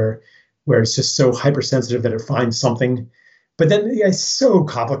 where it's just so hypersensitive that it finds something. But then it's so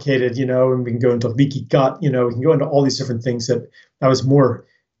complicated, and we can go into leaky gut, we can go into all these different things that I was more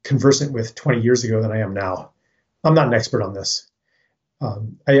conversant with 20 years ago than I am now. I'm not an expert on this.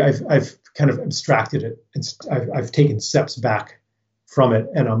 I've kind of abstracted it. I've taken steps back from it,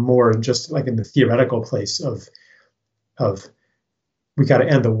 and I'm more just like in the theoretical place of we got to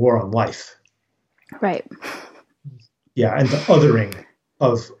end the war on life. Right. Yeah, and the othering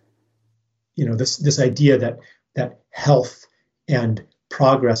of this idea that health and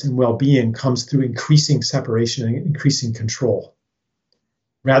progress and well-being comes through increasing separation and increasing control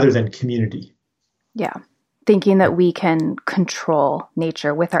rather than community. Yeah. Thinking that we can control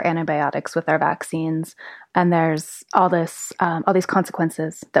nature with our antibiotics, with our vaccines, and there's all these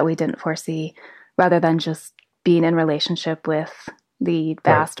consequences that we didn't foresee, rather than just being in relationship with the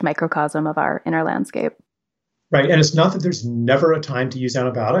vast microcosm of our inner landscape. Right. And it's not that there's never a time to use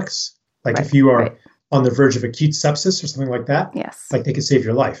antibiotics. Like if you are on the verge of acute sepsis or something like that, yes, like they could save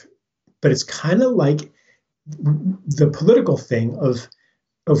your life. But it's kind of like the political thing of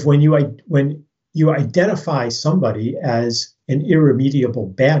when you identify somebody as an irremediable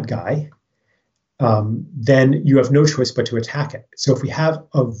bad guy, then you have no choice but to attack it. So if we have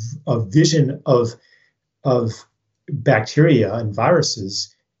a vision of bacteria and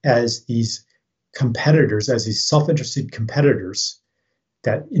viruses as these competitors, as these self-interested competitors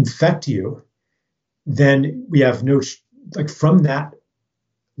that infect you, then we have from that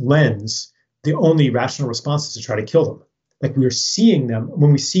lens, the only rational response is to try to kill them. Like we are seeing them,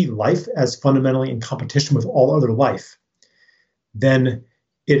 when we see life as fundamentally in competition with all other life, then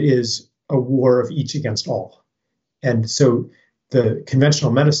it is a war of each against all. And so the conventional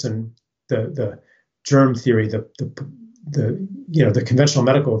medicine, the germ theory, the conventional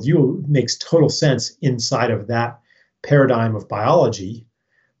medical view makes total sense inside of that paradigm of biology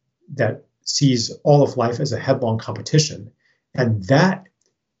that sees all of life as a headlong competition. And that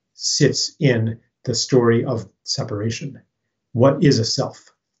sits in the story of separation. What is a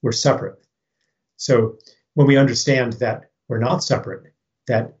self? We're separate. So when we understand that we're not separate,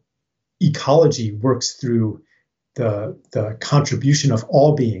 that ecology works through the contribution of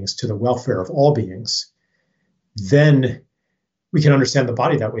all beings to the welfare of all beings, then we can understand the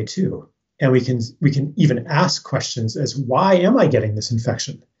body that way too. And we can even ask questions as, why am I getting this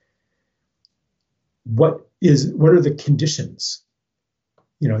infection? What are the conditions?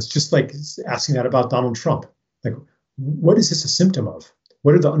 It's just like asking that about Donald Trump. Like, what is this a symptom of?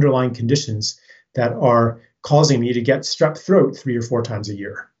 What are the underlying conditions that are causing me to get strep throat 3 or 4 times a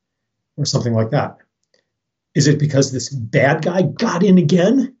year or something like that? Is it because this bad guy got in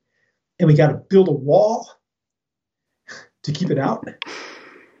again and we got to build a wall to keep it out?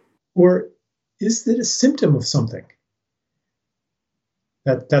 Or is it a symptom of something?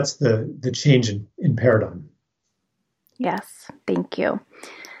 That's the change in paradigm. Yes, thank you.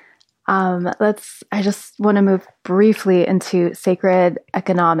 I just want to move briefly into sacred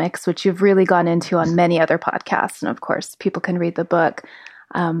economics, which you've really gone into on many other podcasts. And of course, people can read the book.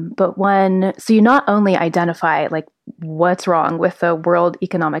 So you not only identify like what's wrong with the world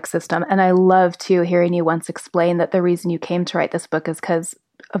economic system, and I love to hearing you once explain that the reason you came to write this book is because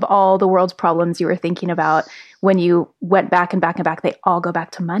of all the world's problems you were thinking about. When you went back and back and back, they all go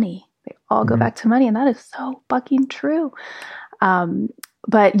back to money. They all go back to money. And that is so fucking true.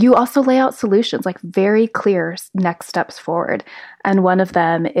 But you also lay out solutions, like very clear next steps forward. And one of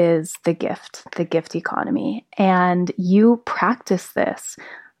them is the gift economy. And you practice this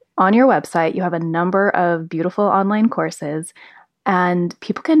on your website. You have a number of beautiful online courses, and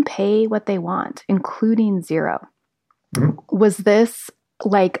people can pay what they want, including zero. Mm-hmm. Was this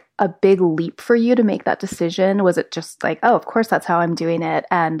like a big leap for you to make that decision? Was it just like, oh, of course, that's how I'm doing it?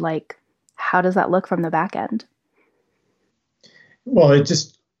 And like, how does that look from the back end? Well, it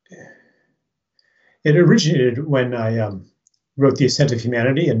originated when I wrote The Ascent of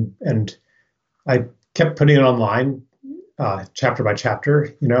Humanity, and I kept putting it online, chapter by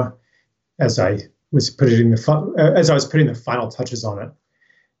chapter, as I was putting the final touches on it.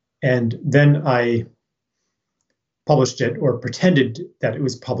 And then I published it, or pretended that it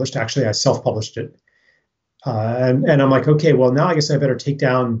was published. Actually, I self-published it. And I'm like, okay, well, now I guess I better take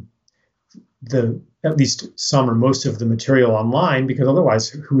down at least some or most of the material online, because otherwise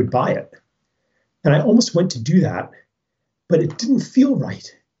who would buy it? And I almost went to do that, but it didn't feel right.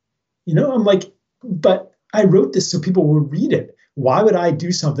 I'm like, but I wrote this so people would read it. Why would I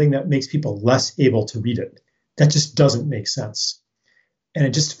do something that makes people less able to read it? That just doesn't make sense. And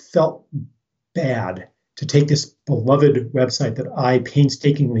it just felt bad to take this beloved website that I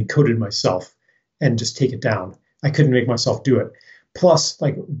painstakingly coded myself and just take it down. I couldn't make myself do it. Plus,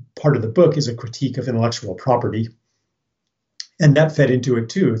 like, part of the book is a critique of intellectual property. And that fed into it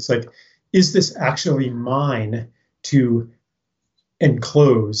too. It's like, is this actually mine to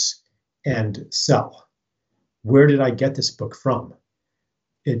enclose and sell? Where did I get this book from?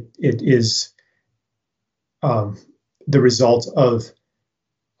 It is the result of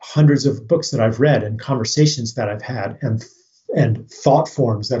hundreds of books that I've read and conversations that I've had and thought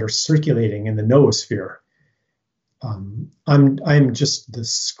forms that are circulating in the noosphere. I'm just the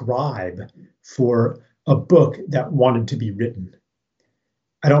scribe for a book that wanted to be written.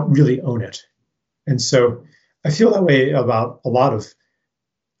 I don't really own it. And so I feel that way about a lot of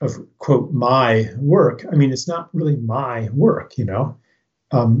quote, my work. I mean, it's not really my work,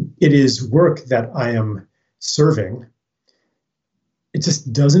 it is work that I am serving. It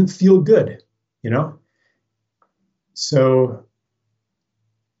just doesn't feel good, So,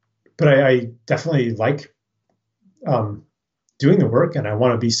 but I definitely like doing the work, and I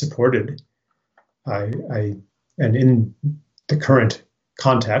want to be supported. And in the current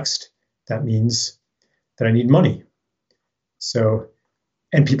context, that means that I need money. So,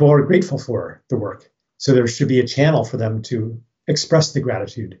 and people are grateful for the work. So there should be a channel for them to express the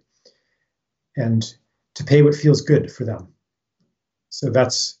gratitude and to pay what feels good for them. So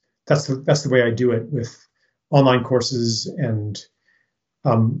that's the way I do it with online courses and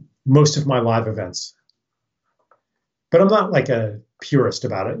most of my live events. But I'm not like a purist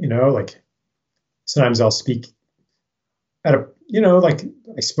about it, like sometimes I'll speak at like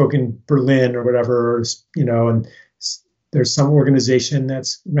I spoke in Berlin or whatever, and there's some organization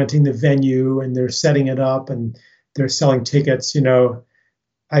that's renting the venue and they're setting it up and they're selling tickets,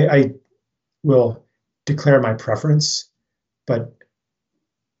 I will declare my preference, but,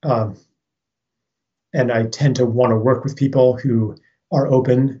 and I tend to want to work with people who are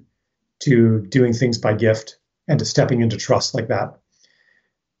open to doing things by gift and to stepping into trust like that.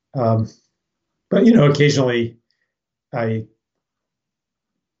 But, occasionally I,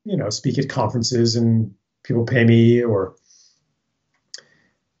 speak at conferences and people pay me, or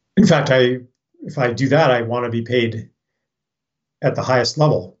in fact, if I do that, I want to be paid at the highest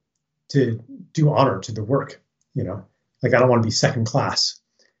level to do honor to the work, like I don't want to be second class,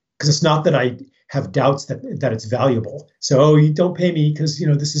 because it's not that I have doubts that it's valuable. So you don't pay me because,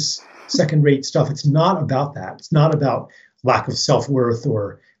 this is second rate stuff. It's not about that. It's not about lack of self-worth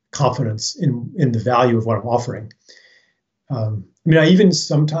or confidence in the value of what I'm offering. I even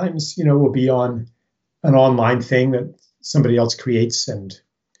sometimes, will be on an online thing that somebody else creates, and,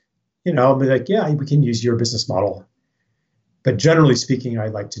 I'll be like, yeah, we can use your business model. But generally speaking, I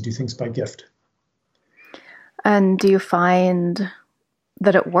like to do things by gift. And do you find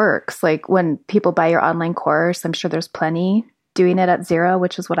that it works? Like when people buy your online course, I'm sure there's plenty doing it at zero,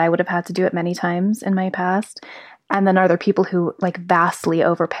 which is what I would have had to do it many times in my past. And then are there people who like vastly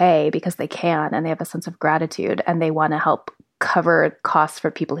overpay because they can and they have a sense of gratitude and they want to help cover costs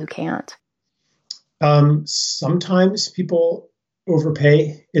for people who can't? Sometimes people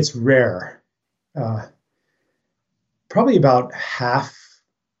overpay. It's rare. Probably about half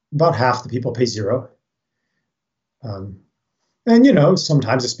the people pay zero. And,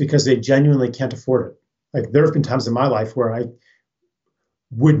 sometimes it's because they genuinely can't afford it. Like there have been times in my life where I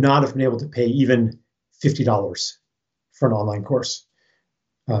would not have been able to pay even $50 for an online course.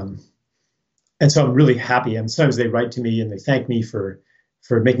 And so I'm really happy. And sometimes they write to me and they thank me for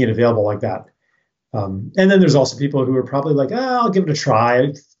making it available like that. And then there's also people who are probably like, I'll give it a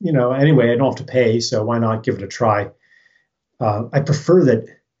try. Anyway, I don't have to pay, so why not give it a try? I prefer that,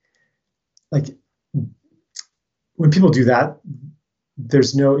 like, when people do that,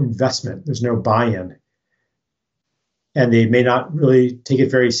 there's no investment, there's no buy-in, and they may not really take it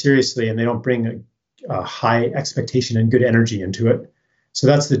very seriously, and they don't bring a high expectation and good energy into it. So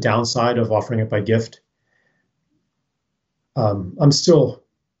that's the downside of offering it by gift. I'm still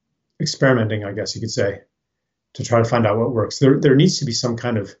experimenting, I guess you could say, to try to find out what works. There needs to be some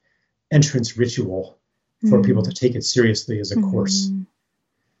kind of entrance ritual for people to take it seriously as a course.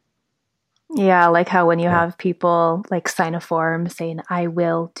 Yeah, like how when you have people like sign a form saying, I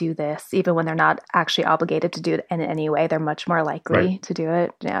will do this, even when they're not actually obligated to do it in any way, they're much more likely to do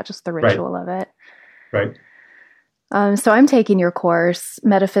it. Yeah, just the ritual of it. Right. So I'm taking your course,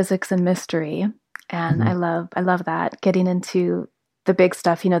 Metaphysics and Mystery, and I love that, getting into the big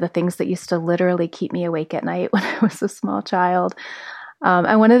stuff, the things that used to literally keep me awake at night when I was a small child.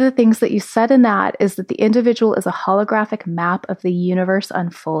 And one of the things that you said in that is that the individual is a holographic map of the universe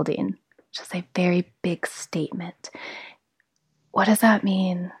unfolding, which is a very big statement. What does that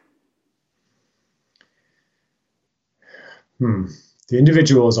mean? The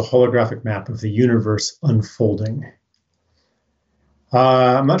individual is a holographic map of the universe unfolding.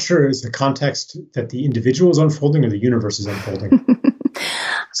 I'm not sure, is the context that the individual is unfolding or the universe is unfolding?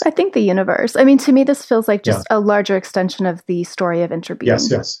 I think the universe. I mean, to me, this feels like just a larger extension of the story of interbeing.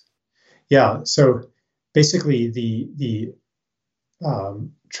 Yes. Yeah. So basically the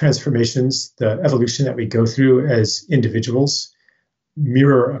transformations, the evolution that we go through as individuals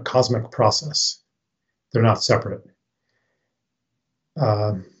mirror a cosmic process. They're not separate.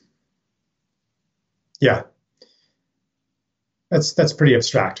 That's pretty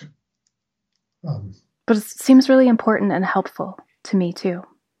abstract. But it seems really important and helpful to me too.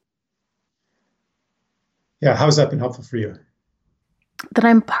 Yeah, how has that been helpful for you? That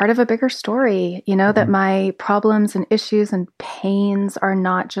I'm part of a bigger story, that my problems and issues and pains are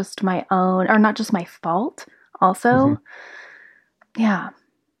not just my own, are not just my fault also. Yeah.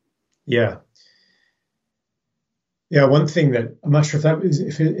 Yeah, one thing that I'm not sure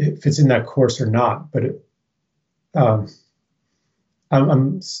if it's in that course or not, but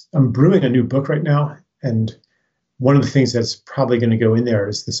I'm brewing a new book right now, and one of the things that's probably going to go in there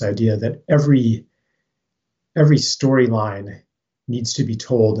is this idea that every storyline needs to be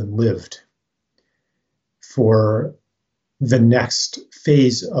told and lived for the next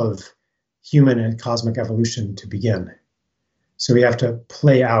phase of human and cosmic evolution to begin. So we have to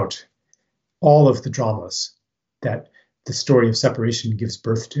play out all of the dramas that the story of separation gives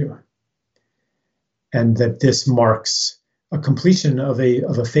birth to, and that this marks a completion of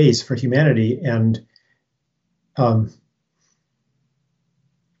a phase for humanity, and and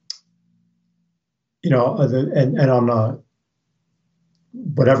on a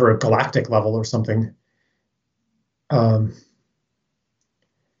whatever galactic level or something,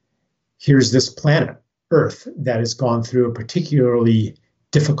 here's this planet Earth that has gone through a particularly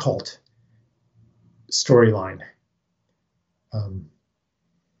difficult storyline,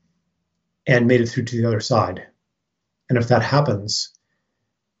 and made it through to the other side. And if that happens,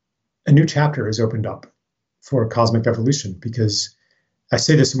 a new chapter has opened up for cosmic evolution, because I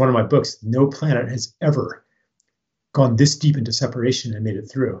say this in one of my books, no planet has ever gone this deep into separation and made it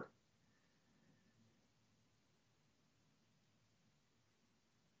through.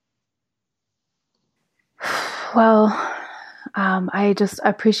 Well, I just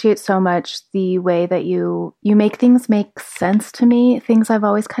appreciate so much the way that you make things make sense to me. Things I've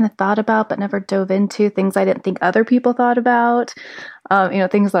always kind of thought about but never dove into. Things I didn't think other people thought about.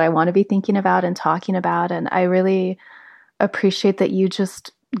 Things that I want to be thinking about and talking about. And I really appreciate that you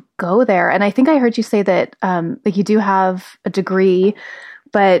just go there. And I think I heard you say that like you do have a degree,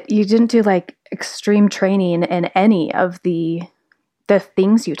 but you didn't do like extreme training in any of the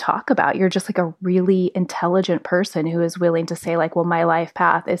things you talk about. You're just like a really intelligent person who is willing to say like, well, my life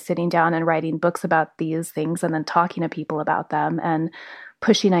path is sitting down and writing books about these things and then talking to people about them and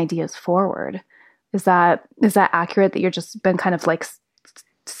pushing ideas forward. Is that accurate, that you're just been kind of like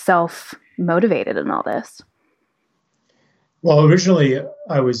self-motivated in all this? Well, originally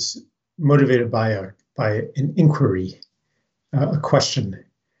I was motivated by an inquiry, a question,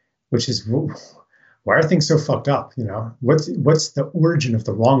 which is, why are things so fucked up? What's the origin of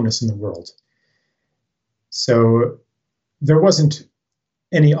the wrongness in the world? So there wasn't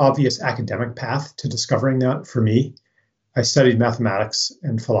any obvious academic path to discovering that for me. I studied mathematics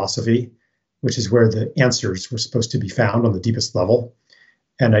and philosophy, which is where the answers were supposed to be found on the deepest level.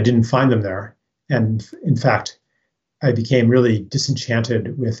 And I didn't find them there. And in fact, I became really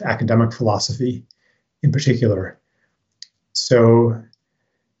disenchanted with academic philosophy in particular. So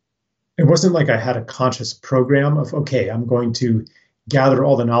it wasn't like I had a conscious program of, okay, I'm going to gather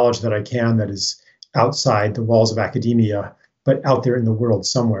all the knowledge that I can that is outside the walls of academia, but out there in the world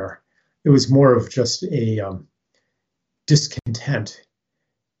somewhere. It was more of just a discontent,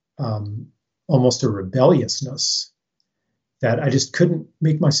 almost a rebelliousness, that I just couldn't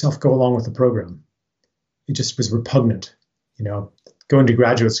make myself go along with the program. It just was repugnant. Going to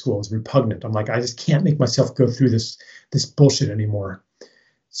graduate school was repugnant. I'm like, I just can't make myself go through this bullshit anymore.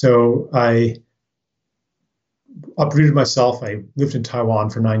 So I uprooted myself. I lived in Taiwan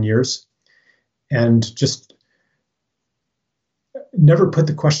for 9 years and just never put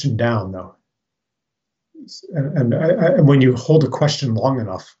the question down, though. And when you hold a question long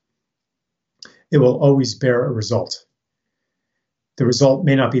enough, it will always bear a result. The result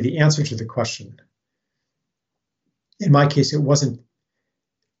may not be the answer to the question. In my case, it wasn't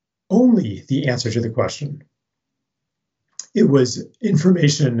only the answer to the question. It was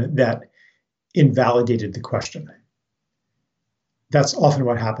information that invalidated the question. That's often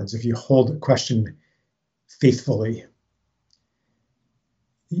what happens if you hold a question faithfully.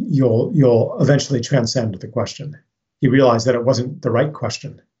 You'll eventually transcend the question. You realize that it wasn't the right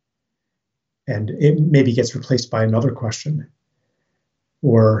question, and it maybe gets replaced by another question,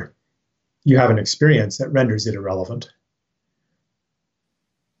 or you have an experience that renders it irrelevant.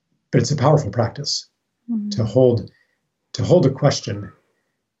 But it's a powerful practice to hold a question.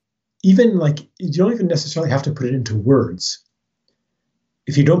 Even like, you don't even necessarily have to put it into words.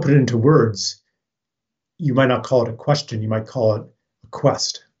 If you don't put it into words, you might not call it a question, you might call it a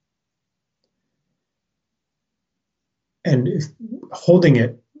quest. And if holding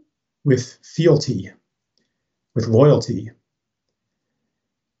it with fealty, with loyalty,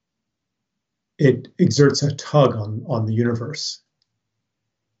 it exerts a tug on the universe.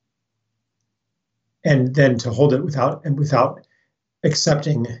 And then to hold it without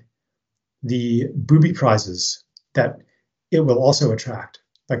accepting the booby prizes that it will also attract,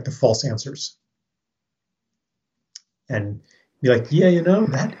 like the false answers. And be like, yeah,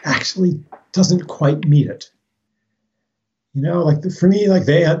 that actually doesn't quite meet it. For me,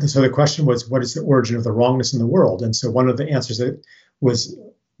 so the question was, what is the origin of the wrongness in the world? And so one of the answers that was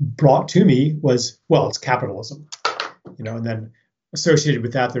brought to me was, well, it's capitalism. And then associated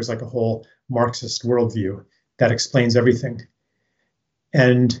with that, there's like a whole Marxist worldview that explains everything.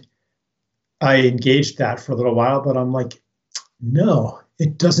 And I engaged that for a little while, but I'm like, no,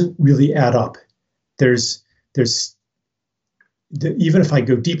 it doesn't really add up. Even if I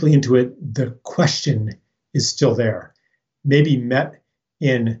go deeply into it, the question is still there, maybe met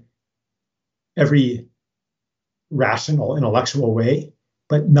in every rational, intellectual way,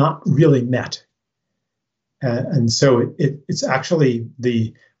 but not really met. And so it's actually,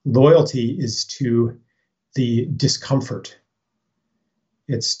 the loyalty is to the discomfort.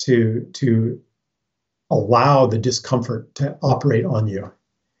 It's to allow the discomfort to operate on you.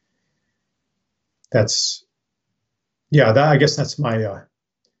 I guess that's my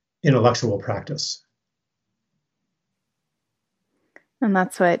intellectual practice. And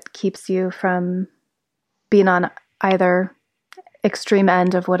that's what keeps you from being on either extreme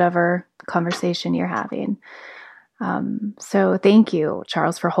end of whatever conversation you're having. So thank you,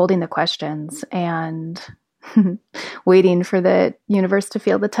 Charles, for holding the questions and waiting for the universe to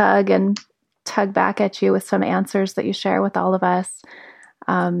feel the tug and tug back at you with some answers that you share with all of us.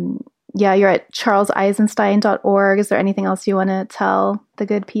 You're at charleseisenstein.org. Is there anything else you want to tell the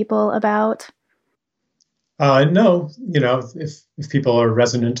good people about? No, if people are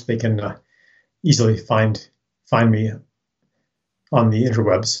resonant, they can easily find me on the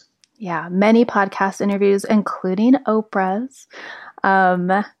interwebs. Yeah, many podcast interviews, including Oprah's,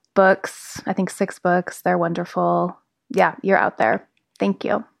 books. I think 6 books. They're wonderful. Yeah, you're out there. Thank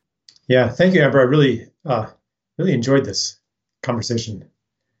you. Yeah, thank you, Amber. I really enjoyed this conversation.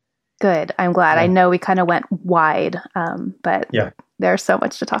 Good. I'm glad. Yeah. I know we kind of went wide, but yeah, there's so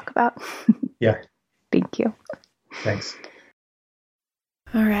much to talk about. Yeah. Thank you. Thanks.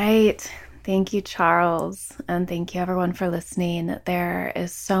 All right. Thank you, Charles. And thank you, everyone, for listening. There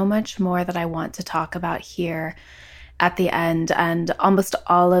is so much more that I want to talk about here at the end. And almost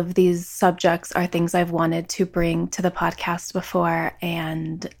all of these subjects are things I've wanted to bring to the podcast before.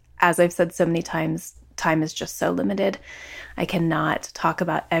 And as I've said so many times, time is just so limited. I cannot talk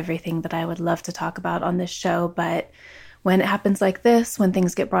about everything that I would love to talk about on this show. But when it happens like this, when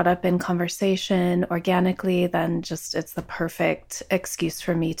things get brought up in conversation organically, then it's the perfect excuse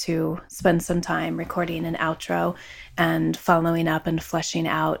for me to spend some time recording an outro and following up and fleshing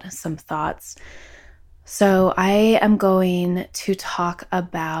out some thoughts. So I am going to talk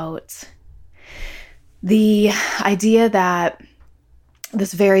about the idea that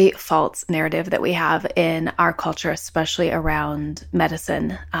this very false narrative that we have in our culture, especially around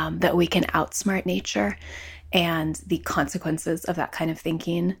medicine, that we can outsmart nature and the consequences of that kind of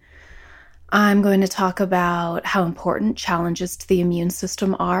thinking. I'm going to talk about how important challenges to the immune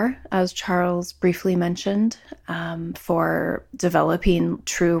system are, as Charles briefly mentioned, for developing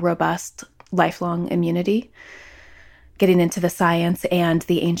true, robust, lifelong immunity, getting into the science and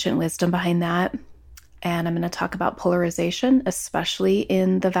the ancient wisdom behind that. And I'm going to talk about polarization, especially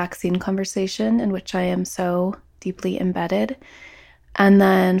in the vaccine conversation in which I am so deeply embedded. And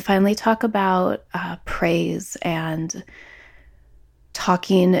then finally talk about praise and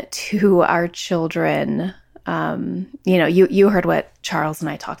talking to our children. You heard what Charles and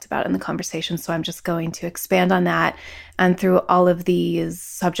I talked about in the conversation, so I'm just going to expand on that. And through all of these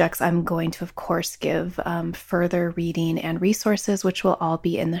subjects, I'm going to, of course, give further reading and resources, which will all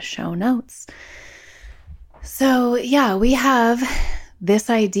be in the show notes. So yeah, we have this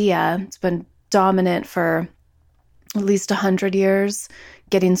idea. It's been dominant for at least 100 years,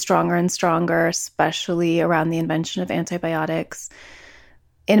 getting stronger and stronger, especially around the invention of antibiotics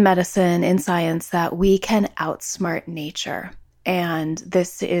in medicine, in science, that we can outsmart nature. And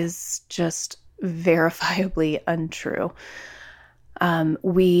this is just verifiably untrue.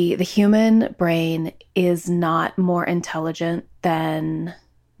 The human brain is not more intelligent than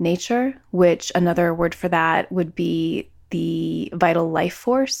nature, which another word for that would be the vital life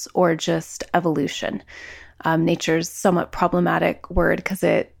force or just evolution. Nature's somewhat problematic word because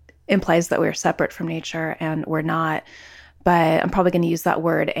it implies that we're separate from nature, and we're not. But I'm probably going to use that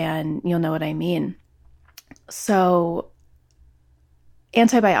word and you'll know what I mean. So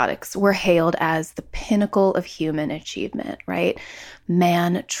antibiotics were hailed as the pinnacle of human achievement, right?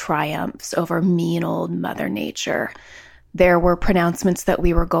 Man triumphs over mean old Mother Nature. There were pronouncements that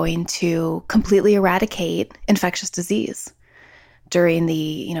we were going to completely eradicate infectious disease during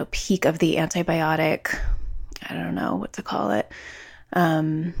the, peak of the antibiotic, I don't know what to call it,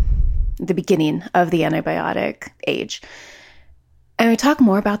 the beginning of the antibiotic age. And we talk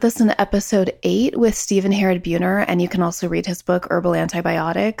more about this in episode 8 with Stephen Herod Buhner, and you can also read his book, Herbal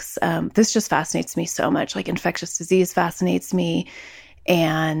Antibiotics. This just fascinates me so much. Like, infectious disease fascinates me,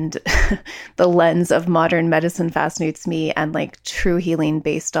 and the lens of modern medicine fascinates me, and like true healing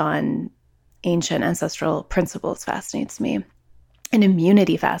based on ancient ancestral principles fascinates me. And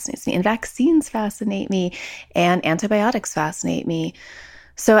immunity fascinates me, and vaccines fascinate me, and antibiotics fascinate me.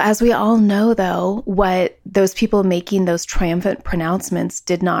 So as we all know, though, what those people making those triumphant pronouncements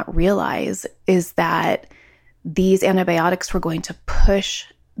did not realize is that these antibiotics were going to push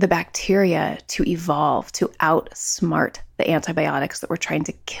the bacteria to evolve, to outsmart the antibiotics that were trying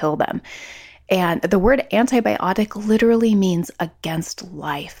to kill them. And the word antibiotic literally means against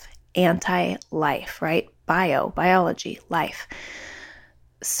life, anti-life, right? Biology, life.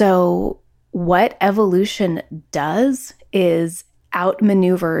 So what evolution does is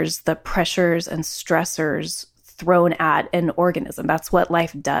outmaneuvers the pressures and stressors thrown at an organism. That's what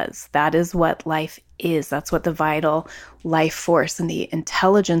life does. That is what life is. That's what the vital life force and the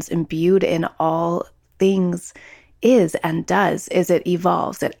intelligence imbued in all things is and does is it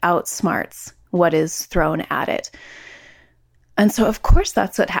evolves, it outsmarts what is thrown at it. And so, of course,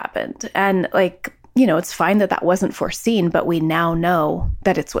 that's what happened. And like, it's fine that that wasn't foreseen, but we now know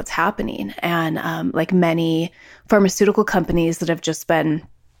that it's what's happening. And like many pharmaceutical companies that have just been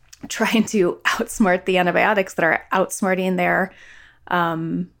trying to outsmart the antibiotics that are outsmarting the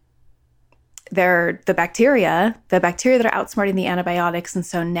bacteria that are outsmarting the antibiotics. And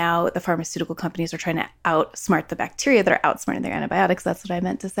so now the pharmaceutical companies are trying to outsmart the bacteria that are outsmarting their antibiotics. That's what I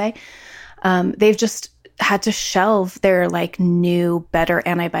meant to say. They've just had to shelve their like new, better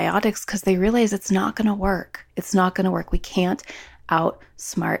antibiotics because they realize it's not going to work. It's not going to work. We can't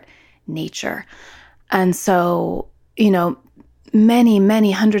outsmart nature. And so, many,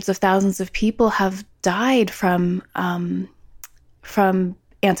 many hundreds of thousands of people have died from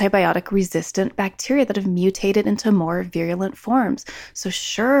antibiotic resistant bacteria that have mutated into more virulent forms. So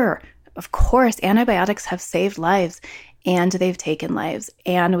sure, of course, antibiotics have saved lives and they've taken lives.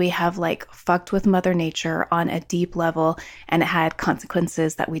 And we have like fucked with Mother Nature on a deep level, and it had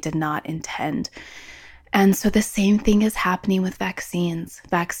consequences that we did not intend. And so the same thing is happening with vaccines.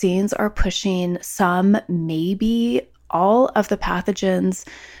 Vaccines are pushing some, maybe all of the pathogens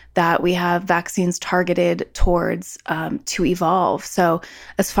that we have vaccines targeted towards to evolve. So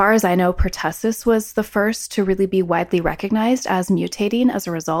as far as I know, pertussis was the first to really be widely recognized as mutating as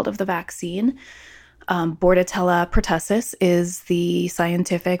a result of the vaccine. Bordetella pertussis is the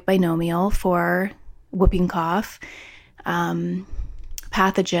scientific binomial for whooping cough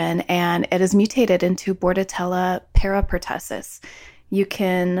pathogen, and it is mutated into Bordetella parapertussis. You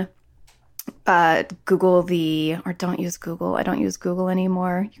can Google or don't use Google. I don't use Google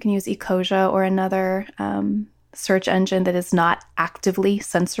anymore. You can use Ecosia or another search engine that is not actively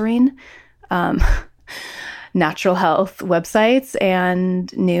censoring natural health websites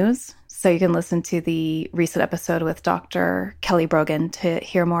and news. So you can listen to the recent episode with Dr. Kelly Brogan to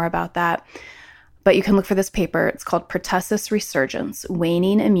hear more about that. But you can look for this paper. It's called Pertussis Resurgence,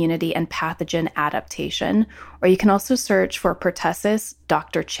 Waning Immunity and Pathogen Adaptation. Or you can also search for pertussis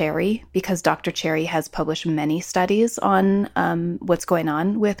Dr. Cherry, because Dr. Cherry has published many studies on what's going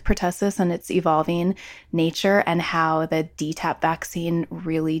on with pertussis and its evolving nature, and how the DTaP vaccine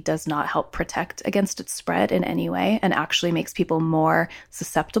really does not help protect against its spread in any way, and actually makes people more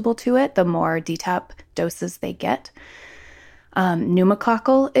susceptible to it the more DTaP doses they get.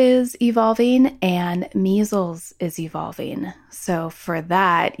 Pneumococcal is evolving and measles is evolving. So for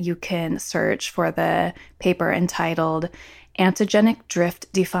that, you can search for the paper entitled Antigenic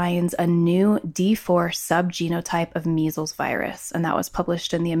Drift Defines a New D4 Subgenotype of Measles Virus. And that was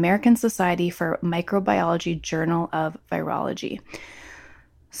published in the American Society for Microbiology Journal of Virology.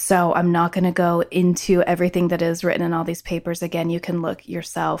 So I'm not going to go into everything that is written in all these papers. Again, you can look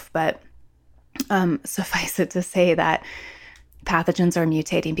yourself, but suffice it to say that pathogens are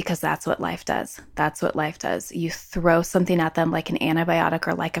mutating because that's what life does. That's what life does. You throw something at them like an antibiotic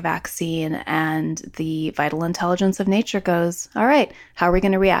or like a vaccine, and the vital intelligence of nature goes, all right, how are we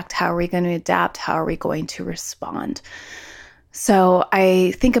going to react? How are we going to adapt? How are we going to respond? So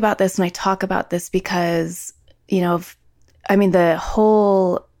I think about this and I talk about this because, the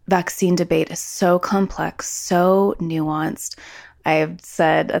whole vaccine debate is so complex, so nuanced. I've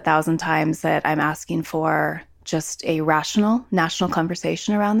said 1,000 times that I'm asking for just a rational national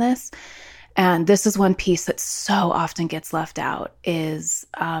conversation around this. And this is one piece that so often gets left out is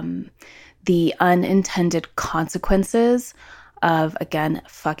the unintended consequences of, again,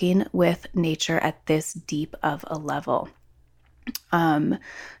 fucking with nature at this deep of a level.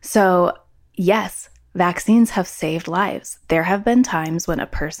 So yes, vaccines have saved lives. There have been times when a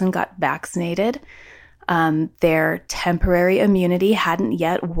person got vaccinated, their temporary immunity hadn't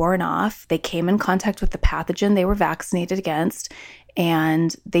yet worn off. They came in contact with the pathogen they were vaccinated against,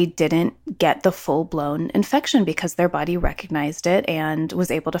 and they didn't get the full-blown infection because their body recognized it and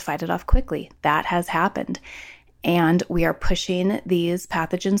was able to fight it off quickly. That has happened. And we are pushing these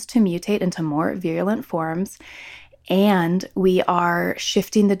pathogens to mutate into more virulent forms, and we are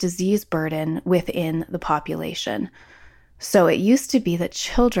shifting the disease burden within the population. So it used to be that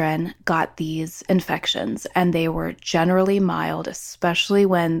children got these infections and they were generally mild, especially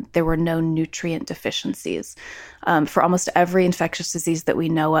when there were no nutrient deficiencies. For almost every infectious disease that we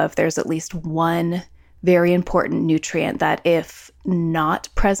know of, there's at least one very important nutrient that, if not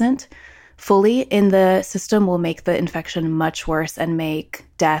present fully in the system, will make the infection much worse and make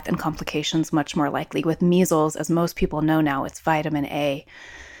death and complications much more likely. With measles, as most people know now, it's vitamin A.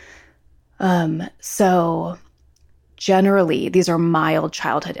 So generally, these are mild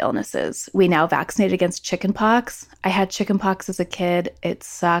childhood illnesses. We now vaccinate against chickenpox. I had chickenpox as a kid. It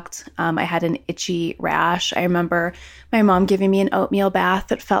sucked. I had an itchy rash. I remember my mom giving me an oatmeal bath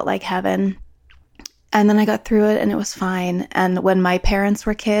that felt like heaven. And then I got through it and it was fine. And when my parents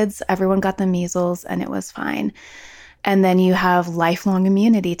were kids, everyone got the measles and it was fine. And then you have lifelong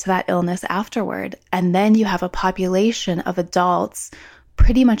immunity to that illness afterward. And then you have a population of adults,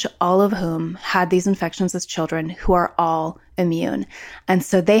 pretty much all of whom had these infections as children, who are all immune. And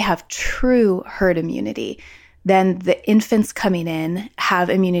so they have true herd immunity. Then the infants coming in have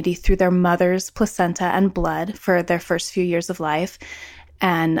immunity through their mother's placenta and blood for their first few years of life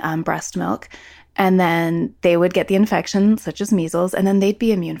and breast milk. And then they would get the infection, such as measles, and then they'd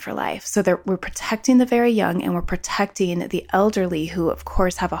be immune for life. So we're protecting the very young, and we're protecting the elderly, who, of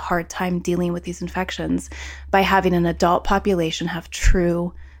course, have a hard time dealing with these infections, by having an adult population have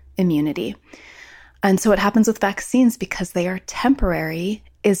true immunity. And so what happens with vaccines, because they are temporary,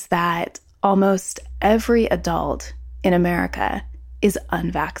 is that almost every adult in America is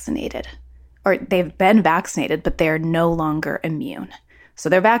unvaccinated. Or they've been vaccinated, but they're no longer immune. So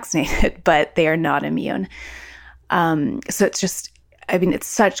they're vaccinated, but they are not immune. So it's just, it's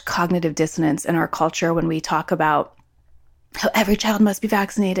such cognitive dissonance in our culture when we talk about how every child must be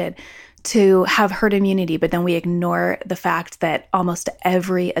vaccinated to have herd immunity, but then we ignore the fact that almost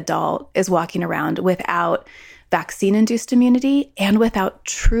every adult is walking around without vaccine-induced immunity and without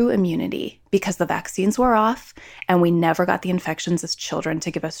true immunity, because the vaccines wore off and we never got the infections as children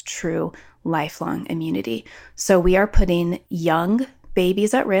to give us true lifelong immunity. So we are putting young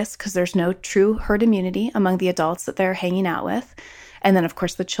babies at risk because there's no true herd immunity among the adults that they're hanging out with. And then, of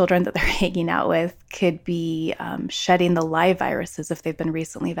course, the children that they're hanging out with could be shedding the live viruses if they've been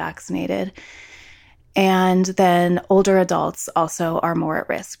recently vaccinated. And then older adults also are more at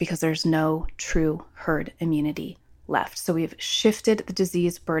risk because there's no true herd immunity left. So we've shifted the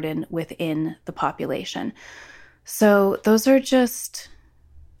disease burden within the population. So those are just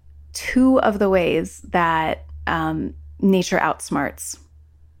two of the ways that nature outsmarts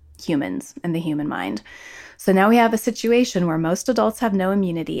humans and the human mind. So now we have a situation where most adults have no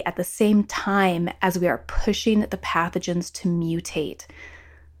immunity at the same time as we are pushing the pathogens to mutate.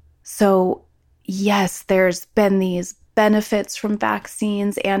 So yes, there's been these benefits from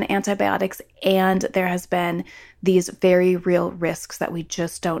vaccines and antibiotics, and there has been these very real risks that we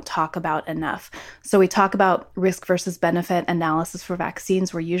just don't talk about enough. So we talk about risk versus benefit analysis for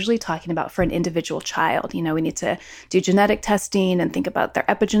vaccines. We're usually talking about for an individual child. We need to do genetic testing and think about their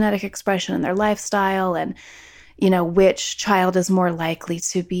epigenetic expression and their lifestyle and, which child is more likely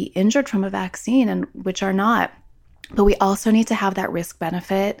to be injured from a vaccine and which are not. But we also need to have that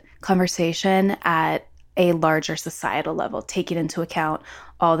risk-benefit conversation at a larger societal level, taking into account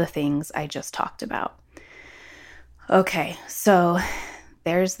all the things I just talked about. Okay, so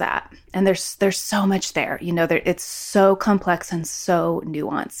there's that. And there's so much there. It's so complex and so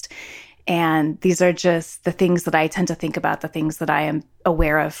nuanced. And these are just the things that I tend to think about, the things that I am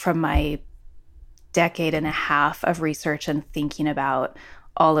aware of from my decade and a half of research and thinking about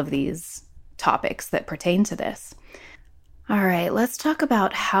all of these topics that pertain to this. All right, let's talk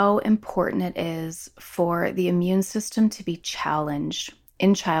about how important it is for the immune system to be challenged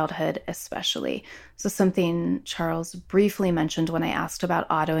in childhood, especially. So something Charles briefly mentioned when I asked about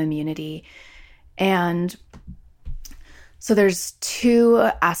autoimmunity. And so there's two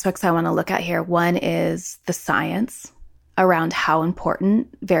aspects I want to look at here. One is the science around how important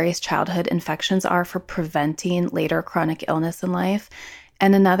various childhood infections are for preventing later chronic illness in life.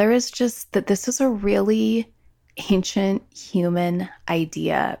 And another is just that this is a really ancient human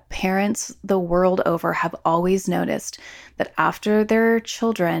idea. Parents the world over have always noticed that after their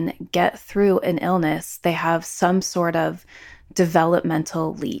children get through an illness, they have some sort of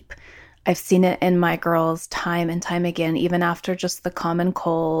developmental leap. I've seen it in my girls time and time again, even after just the common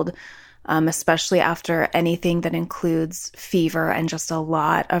cold, especially after anything that includes fever and just a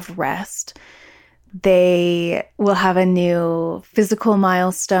lot of rest. They will have a new physical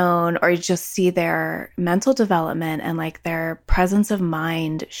milestone, or you just see their mental development and their presence of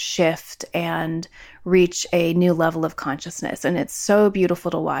mind shift and reach a new level of consciousness. And it's so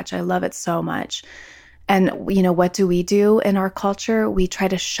beautiful to watch. I love it so much. And, what do we do in our culture? We try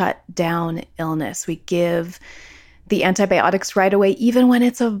to shut down illness. We give the antibiotics right away, even when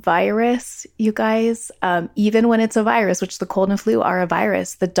it's a virus, you guys, even when it's a virus, which the cold and flu are a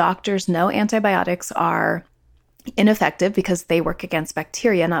virus. The doctors know antibiotics are ineffective because they work against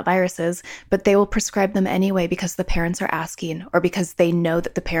bacteria, not viruses, but they will prescribe them anyway because the parents are asking, or because they know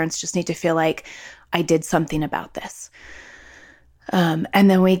that the parents just need to feel like, I did something about this. And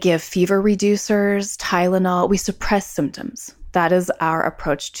then we give fever reducers, Tylenol. We suppress symptoms. That is our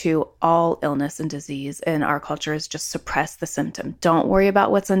approach to all illness and disease in our culture, is just suppress the symptom. Don't worry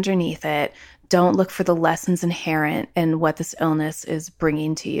about what's underneath it. Don't look for the lessons inherent in what this illness is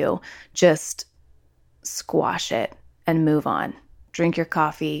bringing to you. Just squash it and move on. Drink your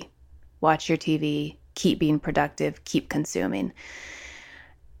coffee, watch your TV, keep being productive, keep consuming.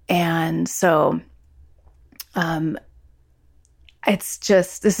 And so,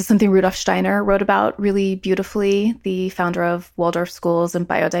 this is something Rudolf Steiner wrote about really beautifully, the founder of Waldorf schools and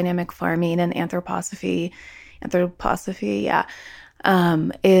biodynamic farming and anthroposophy,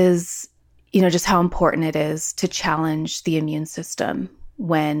 is, just how important it is to challenge the immune system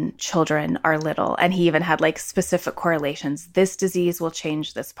when children are little. And he even had like specific correlations. This disease will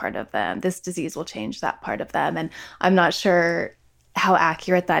change this part of them. This disease will change that part of them. And I'm not sure how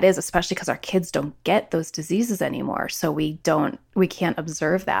accurate that is, especially because our kids don't get those diseases anymore. So we can't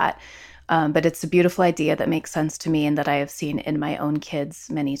observe that. But it's a beautiful idea that makes sense to me and that I have seen in my own kids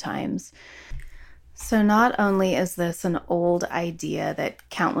many times. So not only is this an old idea that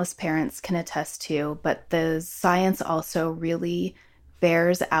countless parents can attest to, but the science also really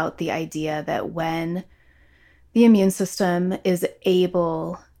bears out the idea that when the immune system is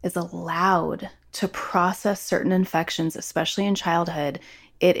allowed to process certain infections, especially in childhood,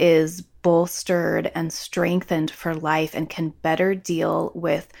 it is bolstered and strengthened for life and can better deal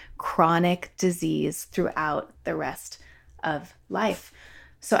with chronic disease throughout the rest of life.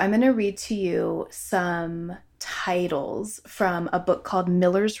 So I'm going to read to you some titles from a book called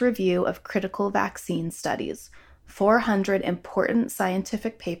Miller's Review of Critical Vaccine Studies, 400 important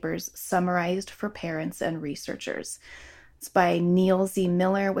scientific papers summarized for parents and researchers. It's by Neil Z.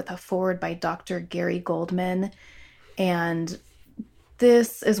 Miller with a foreword by Dr. Gary Goldman. And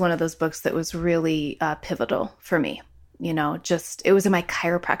this is one of those books that was really pivotal for me. It was in my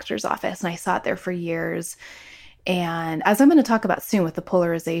chiropractor's office and I sat there for years. And as I'm going to talk about soon with the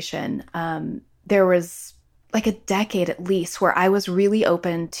polarization, there was like a decade at least where I was really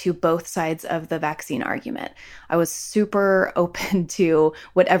open to both sides of the vaccine argument. I was super open to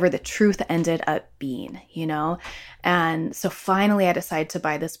whatever the truth ended up being, And so finally I decided to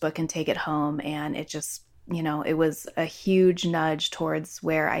buy this book and take it home. And it just, it was a huge nudge towards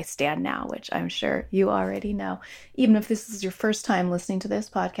where I stand now, which I'm sure you already know, even if this is your first time listening to this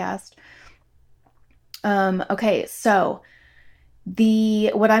podcast. Okay, so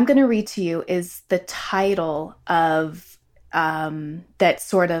what I'm going to read to you is the title of that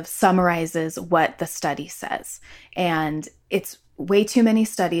sort of summarizes what the study says. And it's way too many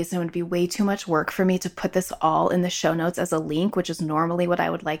studies and it would be way too much work for me to put this all in the show notes as a link, which is normally what I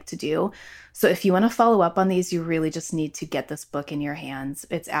would like to do. So if you want to follow up on these, you really just need to get this book in your hands.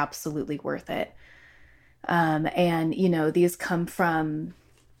 It's absolutely worth it. And these come from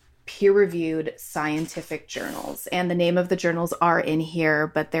peer-reviewed scientific journals. And the name of the journals are in here,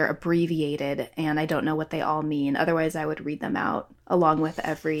 but they're abbreviated and I don't know what they all mean. Otherwise, I would read them out along with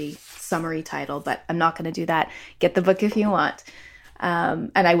every summary title, but I'm not going to do that. Get the book if you want.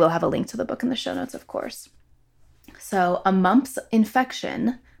 And I will have a link to the book in the show notes, of course. So a mumps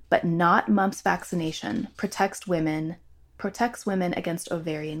infection, but not mumps vaccination, protects women against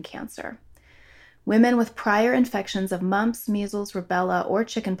ovarian cancer. Women with prior infections of mumps, measles, rubella, or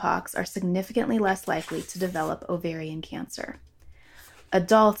chickenpox are significantly less likely to develop ovarian cancer.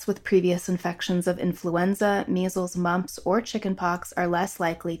 Adults with previous infections of influenza, measles, mumps, or chickenpox are less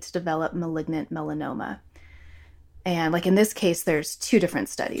likely to develop malignant melanoma. And like in this case, there's 2 different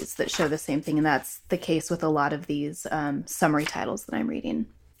studies that show the same thing, and that's the case with a lot of these summary titles that I'm reading.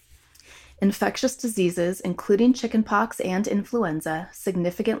 Infectious diseases, including chickenpox and influenza,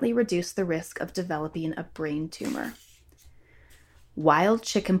 significantly reduce the risk of developing a brain tumor. Wild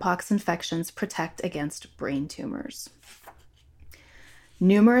chickenpox infections protect against brain tumors.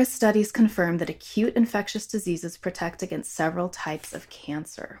 Numerous studies confirm that acute infectious diseases protect against several types of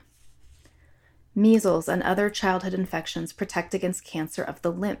cancer. Measles and other childhood infections protect against cancer of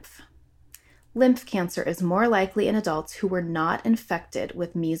the lymph. Lymph cancer is more likely in adults who were not infected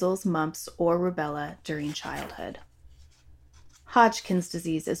with measles, mumps, or rubella during childhood. Hodgkin's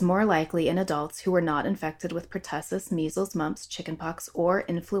disease is more likely in adults who were not infected with pertussis, measles, mumps, chickenpox, or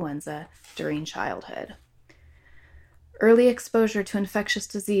influenza during childhood. Early exposure to infectious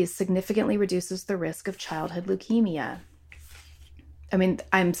disease significantly reduces the risk of childhood leukemia. I mean,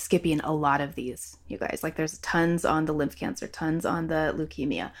 I'm skipping a lot of these, you guys. Like there's tons on the lymph cancer, tons on the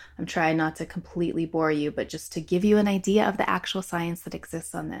leukemia. I'm trying not to completely bore you, but just to give you an idea of the actual science that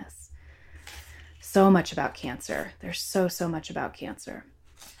exists on this. So much about cancer. There's so much about cancer.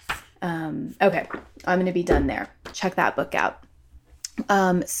 Okay, I'm going to be done there. Check that book out.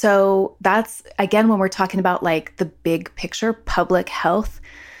 So that's, again, when we're talking about like the big picture, public health,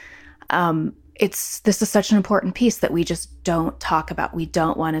 this is such an important piece that we just don't talk about. We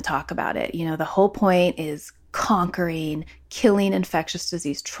don't want to talk about it. You know, the whole point is conquering, killing infectious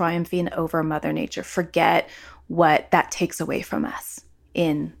disease, triumphing over Mother Nature. Forget what that takes away from us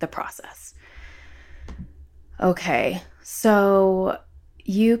in the process. Okay, so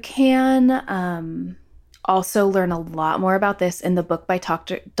you can also learn a lot more about this in the book by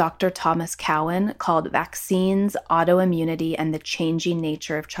Dr. Thomas Cowan called Vaccines, Autoimmunity, and the Changing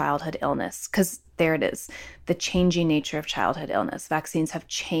Nature of Childhood Illness. Because there it is, the changing nature of childhood illness. Vaccines have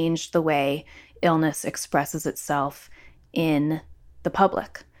changed the way illness expresses itself in the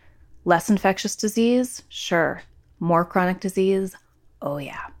public. Less infectious disease? Sure. More chronic disease? Oh,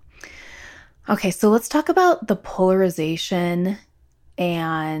 yeah. Okay, so let's talk about the polarization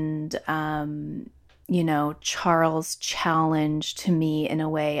and Charles' challenge to me in a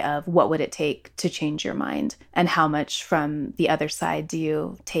way of what would it take to change your mind and how much from the other side do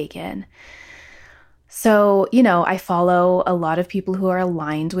you take in? So, I follow a lot of people who are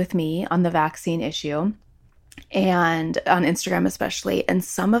aligned with me on the vaccine issue and on Instagram especially, and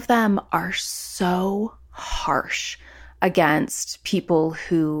some of them are so harsh against people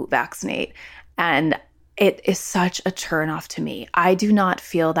who vaccinate. And it is such a turnoff to me. I do not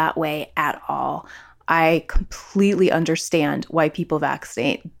feel that way at all. I completely understand why people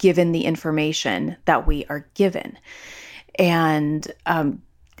vaccinate given the information that we are given. And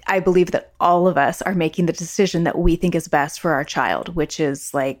I believe that all of us are making the decision that we think is best for our child, which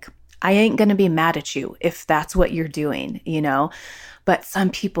is like, I ain't going to be mad at you if that's what you're doing, But some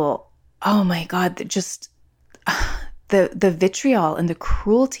people, oh my God, just the vitriol and the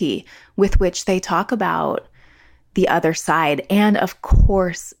cruelty with which they talk about the other side. And of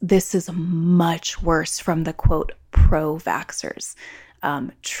course, this is much worse from the quote pro-vaxxers.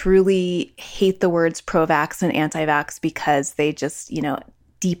 Truly hate the words pro-vax and anti-vax because they just,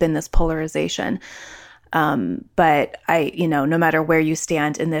 deepen this polarization. But no matter where you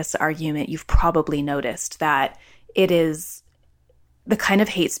stand in this argument, you've probably noticed that it is the kind of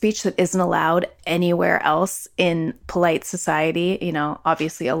hate speech that isn't allowed anywhere else in polite society.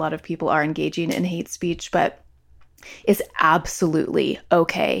 Obviously a lot of people are engaging in hate speech, but it's absolutely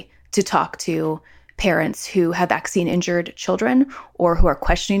okay to talk to parents who have vaccine injured children or who are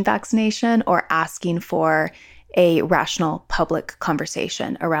questioning vaccination or asking for a rational public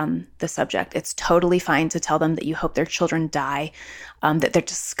conversation around the subject. It's totally fine to tell them that you hope their children die, that they're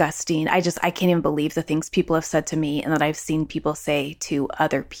disgusting. I can't even believe the things people have said to me and that I've seen people say to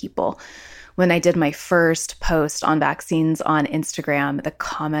other people. When I did my first post on vaccines on Instagram, the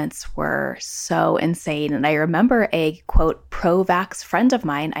comments were so insane. And I remember a quote pro-vax friend of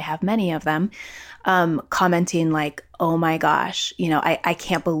mine, I have many of them, commenting like, oh my gosh, I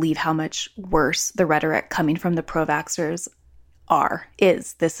can't believe how much worse the rhetoric coming from the pro-vaxxers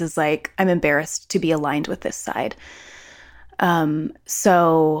is. This is like, I'm embarrassed to be aligned with this side.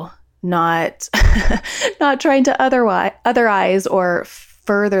 So not, not trying to otherize or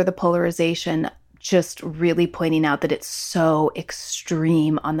further the polarization, just really pointing out that it's so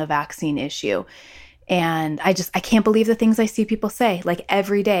extreme on the vaccine issue. And I can't believe the things I see people say, like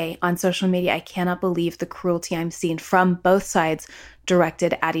every day on social media. I cannot believe the cruelty I'm seeing from both sides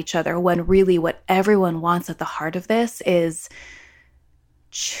directed at each other, when really what everyone wants at the heart of this is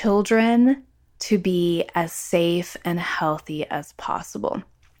children to be as safe and healthy as possible.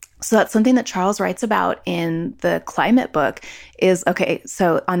 So that's something that Charles writes about in the climate book is, okay,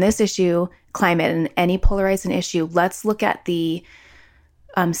 so on this issue, climate and any polarizing issue, let's look at the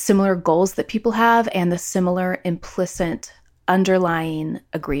similar goals that people have and the similar implicit underlying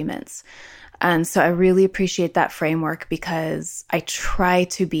agreements. And so I really appreciate that framework because I try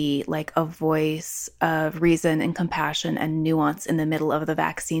to be like a voice of reason and compassion and nuance in the middle of the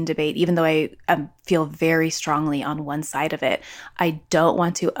vaccine debate. Even though I feel very strongly on one side of it, I don't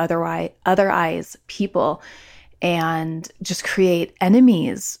want to otherize people and just create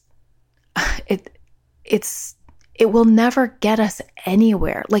enemies. It will never get us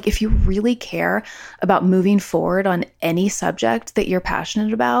anywhere. Like if you really care about moving forward on any subject that you're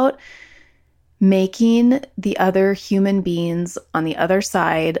passionate about, making the other human beings on the other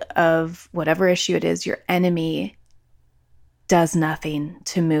side of whatever issue it is your enemy does nothing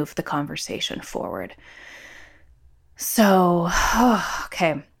to move the conversation forward. So,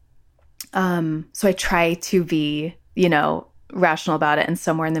 okay. So I try to be, rational about it and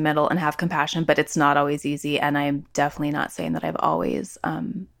somewhere in the middle and have compassion, but it's not always easy. And I'm definitely not saying that I've always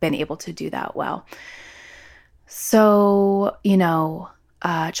been able to do that well. So,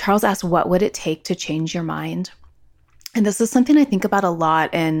 Charles asked, what would it take to change your mind? And this is something I think about a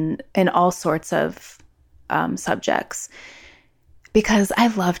lot in all sorts of subjects, because I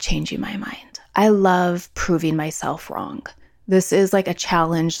love changing my mind. I love proving myself wrong. This is like a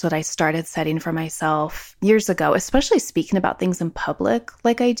challenge that I started setting for myself years ago, especially speaking about things in public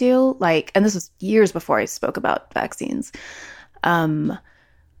like I do. And this was years before I spoke about vaccines. I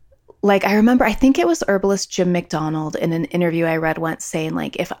remember, I think it was herbalist Jim McDonald in an interview I read once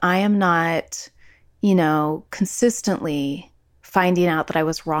saying, if I am not, consistently finding out that I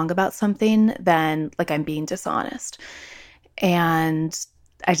was wrong about something, then I'm being dishonest. And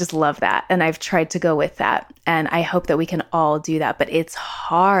I just love that. And I've tried to go with that. And I hope that we can all do that. But it's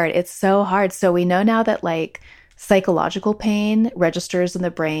hard. It's so hard. So we know now that psychological pain registers in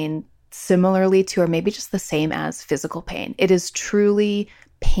the brain similarly to, or maybe just the same as, physical pain. It is truly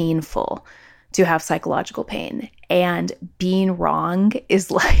painful to have psychological pain. And being wrong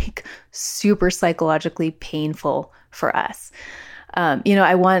is super psychologically painful for us. I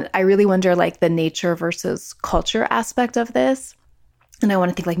really wonder the nature versus culture aspect of this. And I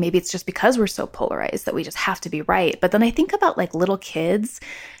want to think maybe it's just because we're so polarized that we just have to be right. But then I think about little kids,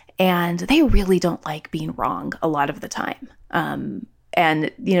 and they really don't like being wrong a lot of the time.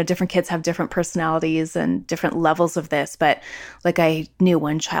 And, different kids have different personalities and different levels of this. But I knew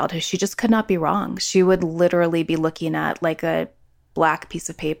one child who she just could not be wrong. She would literally be looking at a black piece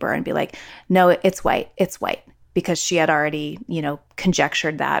of paper and be like, no, it's white, because she had already,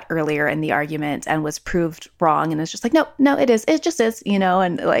 conjectured that earlier in the argument and was proved wrong. And it's just no, it just is,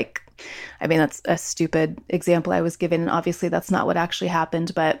 and that's a stupid example I was given. And obviously that's not what actually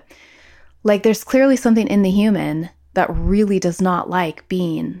happened. But there's clearly something in the human that really does not like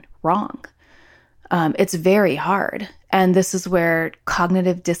being wrong. It's very hard. And this is where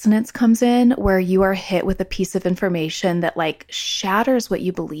cognitive dissonance comes in, where you are hit with a piece of information that shatters what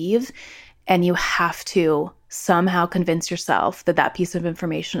you believe, and you have to somehow convince yourself that that piece of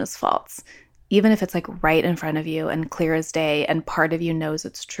information is false, even if it's right in front of you and clear as day, and part of you knows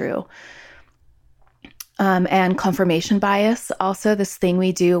it's true. And confirmation bias, also this thing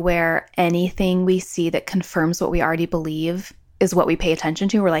we do where anything we see that confirms what we already believe is what we pay attention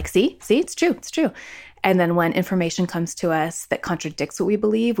to. We're see, it's true. And then when information comes to us that contradicts what we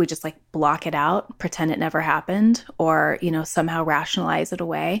believe, we just block it out, pretend it never happened, or, somehow rationalize it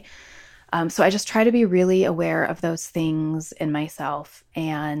away. So I just try to be really aware of those things in myself.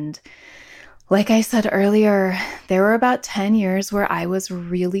 And like I said earlier, there were about 10 years where I was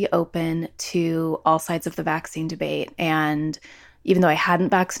really open to all sides of the vaccine debate. And even though I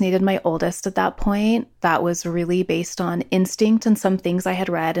hadn't vaccinated my oldest at that point, that was really based on instinct and some things I had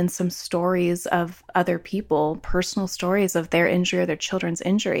read and some stories of other people, personal stories of their injury or their children's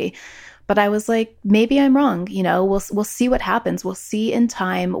injury. But I was maybe I'm wrong. We'll see what happens. We'll see in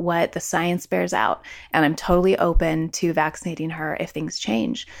time what the science bears out. And I'm totally open to vaccinating her if things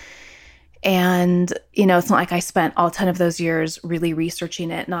change. And, it's not like I spent all 10 of those years really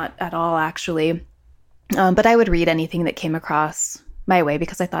researching it, not at all, actually. But I would read anything that came across my way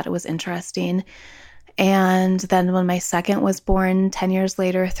because I thought it was interesting. And then when my second was born 10 years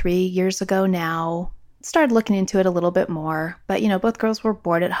later, 3 years ago now, started looking into it a little bit more. But, both girls were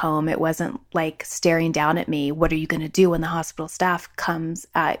born at home. It wasn't staring down at me. What are you going to do when the hospital staff comes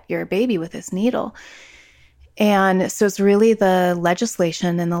at your baby with this needle? And so it's really the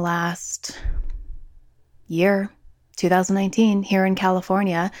legislation in the last year, 2019, here in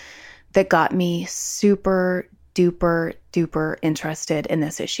California, that got me super duper interested in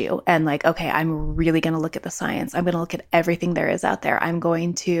this issue. And okay, I'm really going to look at the science. I'm going to look at everything there is out there. I'm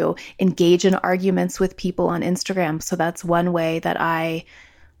going to engage in arguments with people on Instagram. So that's one way that I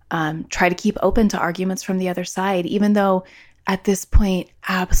try to keep open to arguments from the other side, even though at this point,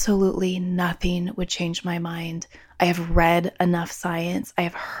 absolutely nothing would change my mind. I have read enough science. I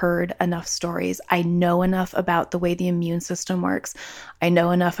have heard enough stories. I know enough about the way the immune system works. I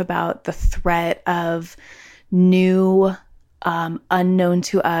know enough about the threat of new, unknown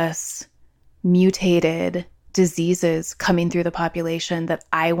to us, mutated diseases coming through the population that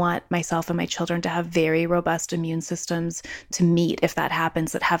I want myself and my children to have very robust immune systems to meet if that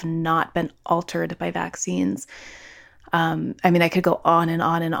happens, that have not been altered by vaccines. I could go on and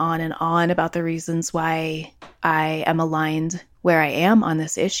on and on and on about the reasons why I am aligned where I am on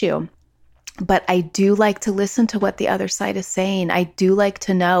this issue. But I do like to listen to what the other side is saying. I do like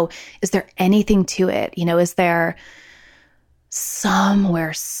to know, is there anything to it? Is there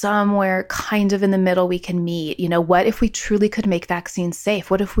somewhere kind of in the middle we can meet? What if we truly could make vaccines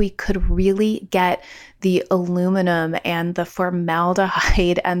safe? What if we could really get the aluminum and the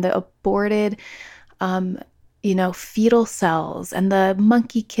formaldehyde and the aborted fetal cells and the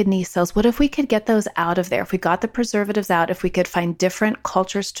monkey kidney cells, what if we could get those out of there? If we got the preservatives out, if we could find different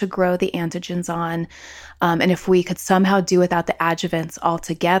cultures to grow the antigens on, and if we could somehow do without the adjuvants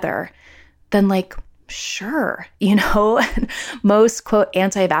altogether, then sure, most quote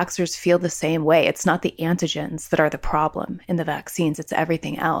anti-vaxxers feel the same way. It's not the antigens that are the problem in the vaccines. It's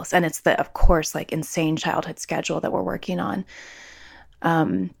everything else. And it's the, of course, insane childhood schedule that we're working on.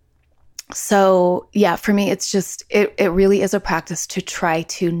 So yeah, for me, it's just, it really is a practice to try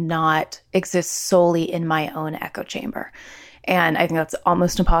to not exist solely in my own echo chamber. And I think that's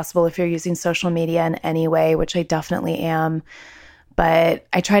almost impossible if you're using social media in any way, which I definitely am. But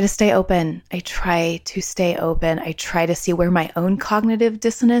I try to stay open. I try to see where my own cognitive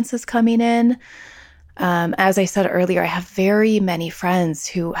dissonance is coming in. As I said earlier, I have very many friends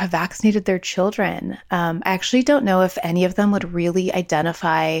who have vaccinated their children. I actually don't know if any of them would really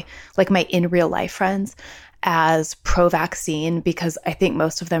identify, my in real life friends, as pro-vaccine, because I think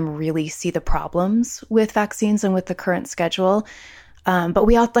most of them really see the problems with vaccines and with the current schedule. But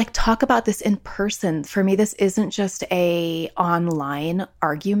we all talk about this in person. For me, this isn't just a online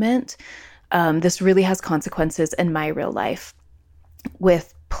argument. This really has consequences in my real life,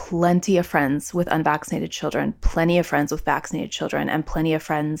 with plenty of friends with unvaccinated children, plenty of friends with vaccinated children, and plenty of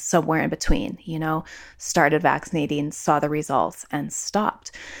friends somewhere in between, started vaccinating, saw the results, and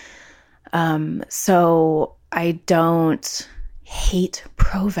stopped. So I don't hate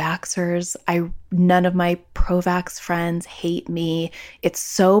pro-vaxxers. None of my pro-vax friends hate me. It's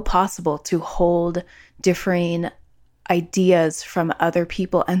so possible to hold differing ideas from other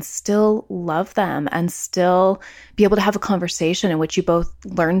people and still love them and still be able to have a conversation in which you both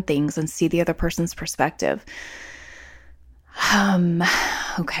learn things and see the other person's perspective.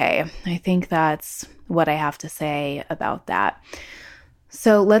 Okay, I think that's what I have to say about that.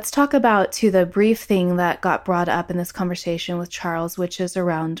 So let's talk about the brief thing that got brought up in this conversation with Charles, which is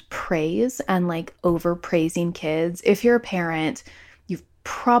around praise and overpraising kids. If you're a parent, you've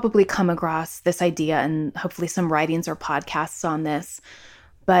probably come across this idea and hopefully some writings or podcasts on this.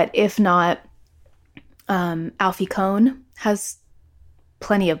 But if not, Alfie Kohn has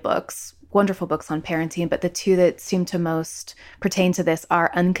plenty of books, wonderful books on parenting, but the two that seem to most pertain to this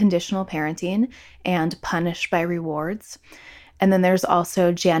are Unconditional Parenting and Punished by Rewards. And then there's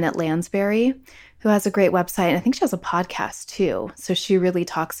also Janet Lansbury, who has a great website. And I think she has a podcast too. So she really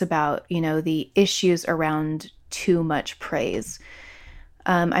talks about, the issues around too much praise.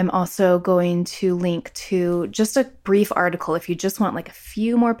 I'm also going to link to just a brief article if you just want a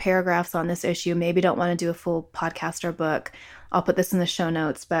few more paragraphs on this issue, maybe don't want to do a full podcast or book. I'll put this in the show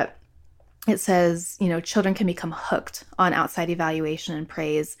notes, but it says, children can become hooked on outside evaluation and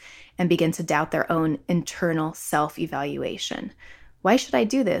praise and begin to doubt their own internal self-evaluation. Why should I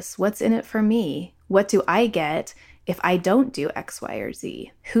do this? What's in it for me? What do I get if I don't do X, Y, or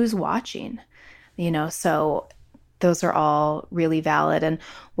Z? Who's watching? So those are all really valid. And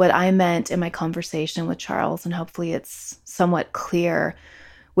what I meant in my conversation with Charles, and hopefully it's somewhat clear,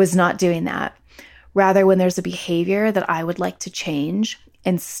 was not doing that. Rather, when there's a behavior that I would like to change,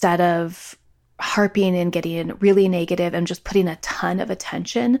 instead of harping and getting really negative and just putting a ton of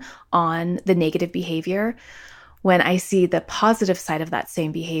attention on the negative behavior, when I see the positive side of that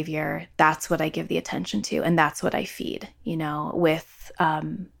same behavior, that's what I give the attention to. And that's what I feed, with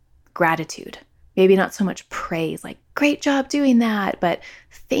gratitude. Maybe not so much praise, great job doing that, but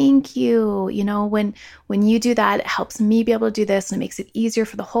thank you. When you do that, it helps me be able to do this, and it makes it easier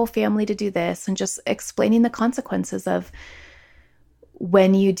for the whole family to do this, and just explaining the consequences of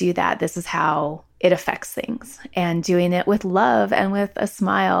when you do that, this is how it affects things, and doing it with love and with a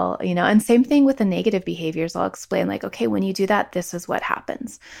smile, and same thing with the negative behaviors. I'll explain okay, when you do that, this is what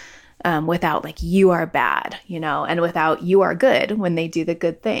happens, without you are bad, and without you are good when they do the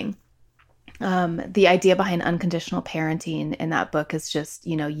good thing. The idea behind unconditional parenting in that book is just,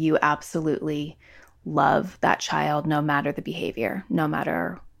 you absolutely love that child, no matter the behavior, no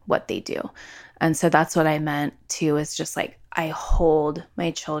matter what they do. And so that's what I meant too, is just I hold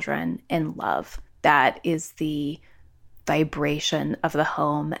my children in love. That is the vibration of the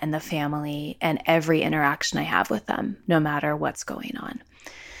home and the family and every interaction I have with them, no matter what's going on.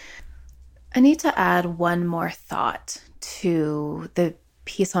 I need to add one more thought to the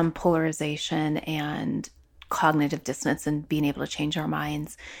piece on polarization and cognitive dissonance and being able to change our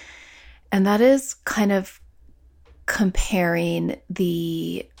minds. And that is kind of comparing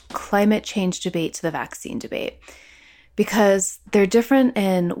the climate change debate to the vaccine debate, because they're different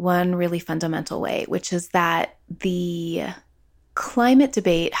in one really fundamental way, which is that the climate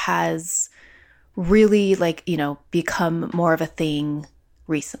debate has really become more of a thing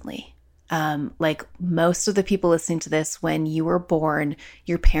recently. Like most of the people listening to this, when you were born,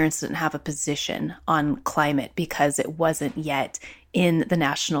 your parents didn't have a position on climate because it wasn't yet in the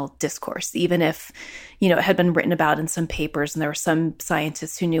national discourse. Even if, it had been written about in some papers and there were some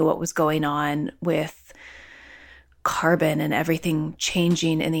scientists who knew what was going on with carbon and everything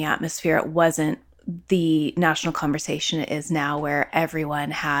changing in the atmosphere, it wasn't the national conversation it is now, where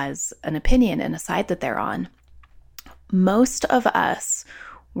everyone has an opinion and a side that they're on. Most of us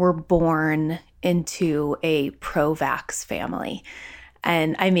were born into a pro-vax family.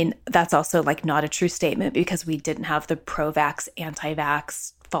 And I mean, that's also like not a true statement, because we didn't have the pro-vax,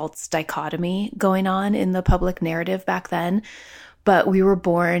 anti-vax false dichotomy going on in the public narrative back then. But we were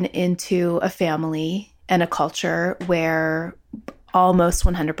born into a family and a culture where almost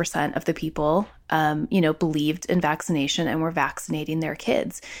 100% of the people, believed in vaccination and were vaccinating their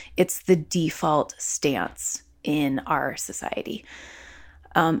kids. It's the default stance in our society.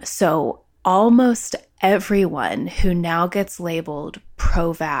 So almost everyone who now gets labeled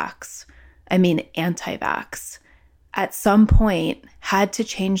pro-vax, anti-vax, at some point had to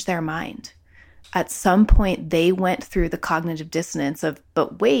change their mind. At some point, they went through the cognitive dissonance of,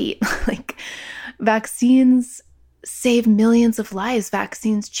 but wait, like vaccines save millions of lives.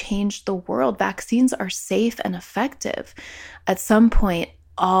 Vaccines change the world. Vaccines are safe and effective. At some point,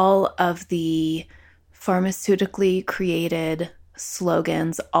 all of the pharmaceutically created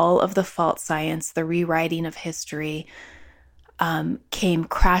slogans, all of the false science, the rewriting of history, came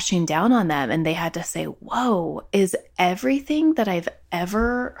crashing down on them. And they had to say, whoa, is everything that I've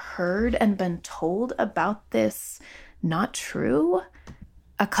ever heard and been told about this not true?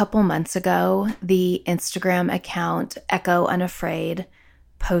 A couple months ago, the Instagram account Echo Unafraid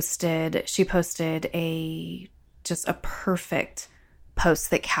posted just a perfect post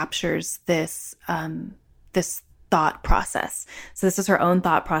that captures this thought process. So this is her own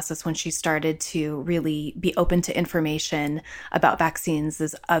thought process when she started to really be open to information about vaccines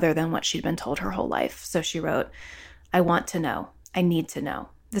as other than what she'd been told her whole life. So she wrote, I want to know. I need to know.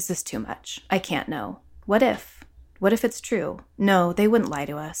 This is too much. I can't know. What if? What if it's true? No, they wouldn't lie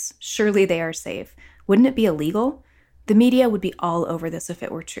to us. Surely they are safe. Wouldn't it be illegal? The media would be all over this if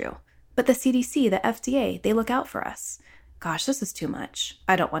it were true. But the CDC, the FDA, they look out for us. Gosh, this is too much.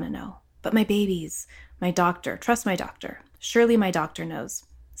 I don't want to know. But my babies, my doctor, trust my doctor. Surely my doctor knows.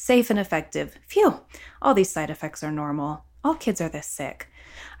 Safe and effective. Phew, all these side effects are normal. All kids are this sick.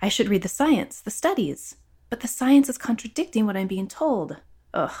 I should read the science, the studies. But the science is contradicting what I'm being told.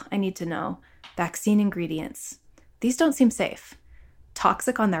 Ugh, I need to know. Vaccine ingredients. These don't seem safe.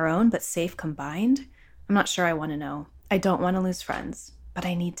 Toxic on their own, but safe combined? I'm not sure I want to know. I don't want to lose friends, but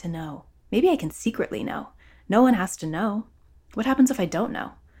I need to know. Maybe I can secretly know. No one has to know. What happens if I don't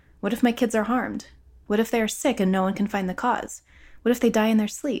know? What if my kids are harmed? What if they are sick and no one can find the cause? What if they die in their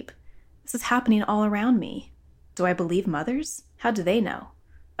sleep? This is happening all around me. Do I believe mothers? How do they know?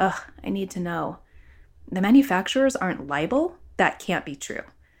 Ugh, I need to know. The manufacturers aren't liable? That can't be true.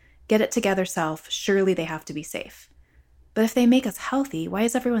 Get it together, self. Surely they have to be safe. But if they make us healthy, why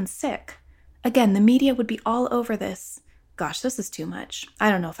is everyone sick? Again, the media would be all over this. Gosh, this is too much. I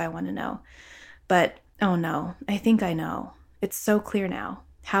don't know if I want to know. But, oh no, I think I know. It's so clear now.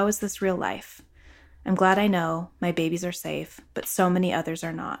 How is this real life? I'm glad I know my babies are safe, but so many others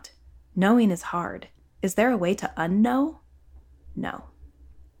are not. Knowing is hard. Is there a way to unknow? No.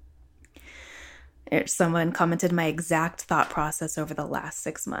 Someone commented my exact thought process over the last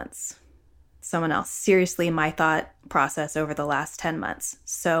 6 months. Someone else, seriously, my thought process over the last 10 months.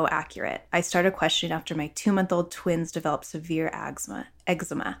 So accurate. I started questioning after my 2-month-old twins developed severe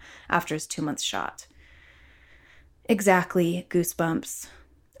eczema after his 2-month shot. Exactly, goosebumps.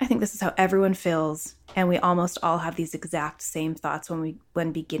 I think this is how everyone feels, and we almost all have these exact same thoughts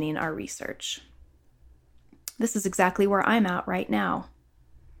when beginning our research. This is exactly where I'm at right now.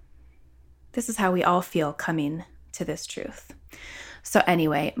 This is how we all feel coming to this truth. So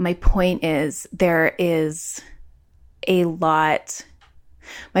anyway, my point is there is a lot.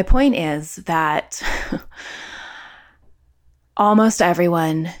 My point is that almost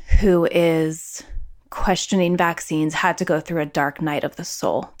everyone who is questioning vaccines had to go through a dark night of the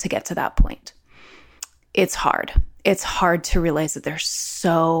soul to get to that point. It's hard. It's hard to realize that there's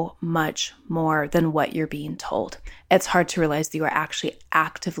so much more than what you're being told. It's hard to realize that you are actually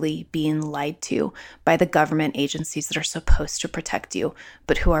actively being lied to by the government agencies that are supposed to protect you,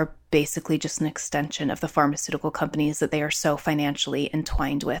 but who are basically just an extension of the pharmaceutical companies that they are so financially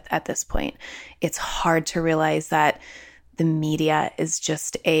entwined with at this point. It's hard to realize that the media is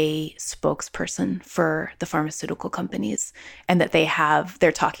just a spokesperson for the pharmaceutical companies and that they have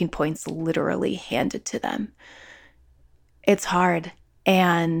their talking points literally handed to them. It's hard.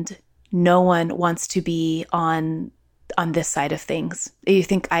 And No one wants to be on this side of things. You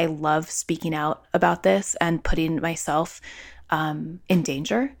think I love speaking out about this and putting myself in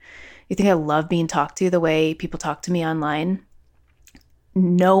danger? You think I love being talked to the way people talk to me online?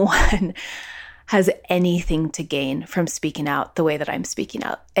 No one has anything to gain from speaking out the way that I'm speaking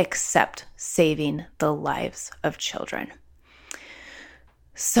out, except saving the lives of children.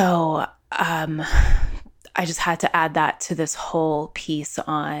 So I just had to add that to this whole piece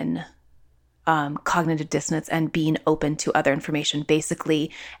on cognitive dissonance and being open to other information.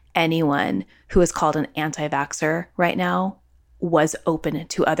 Basically, anyone who is called an anti-vaxxer right now was open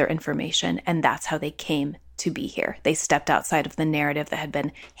to other information, and that's how they came to be here. They stepped outside of the narrative that had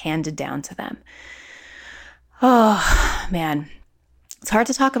been handed down to them. Oh, man. It's hard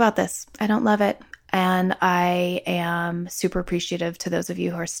to talk about this. I don't love it. And I am super appreciative to those of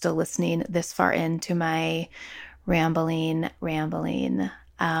you who are still listening this far into my rambling.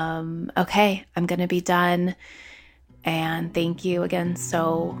 Okay, I'm going to be done. And thank you again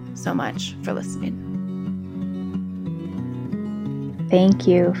so much for listening. Thank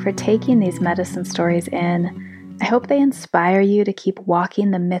you for taking these medicine stories in. I hope they inspire you to keep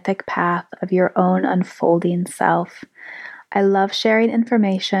walking the mythic path of your own unfolding self. I love sharing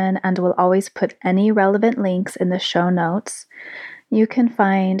information and will always put any relevant links in the show notes. You can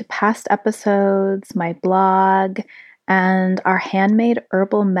find past episodes, my blog, and our handmade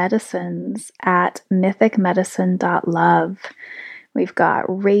herbal medicines at mythicmedicine.love. We've got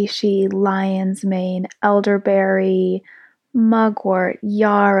reishi, lion's mane, elderberry, mugwort,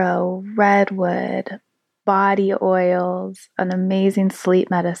 yarrow, redwood, body oils, an amazing sleep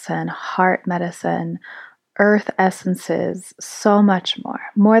medicine, heart medicine, earth essences, so much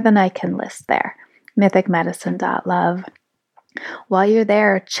more than I can list there. mythicmedicine.love. While you're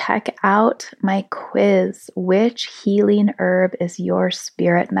there, check out my quiz, Which Healing Herb is Your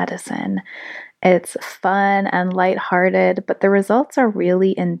Spirit Medicine? It's fun and lighthearted, but the results are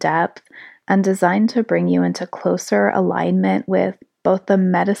really in-depth and designed to bring you into closer alignment with both the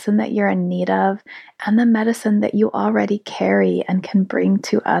medicine that you're in need of and the medicine that you already carry and can bring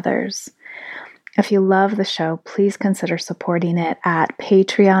to others. If you love the show, please consider supporting it at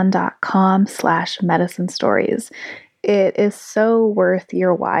patreon.com/medicine stories. It is so worth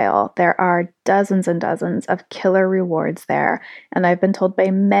your while. There are dozens and dozens of killer rewards there, and I've been told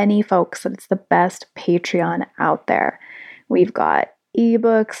by many folks that it's the best Patreon out there. We've got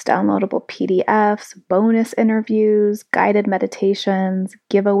ebooks, downloadable PDFs, bonus interviews, guided meditations,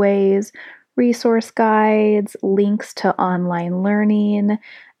 giveaways, resource guides, links to online learning,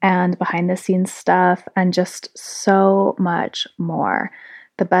 and behind-the-scenes stuff, and just so much more.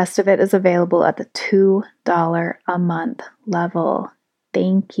 The best of it is available at the $2 a month level.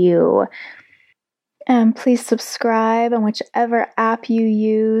 Thank you. And please subscribe on whichever app you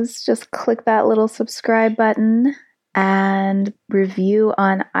use. Just click that little subscribe button and review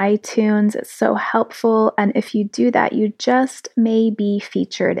on iTunes. It's so helpful. And if you do that, you just may be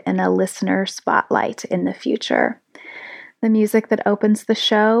featured in a listener spotlight in the future. The music that opens the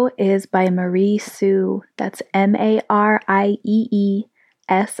show is by Marie Sioux. That's MarieSioux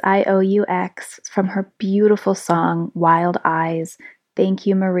from her beautiful song, Wild Eyes. Thank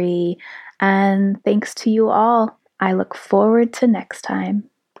you, Marie. And thanks to you all. I look forward to next time.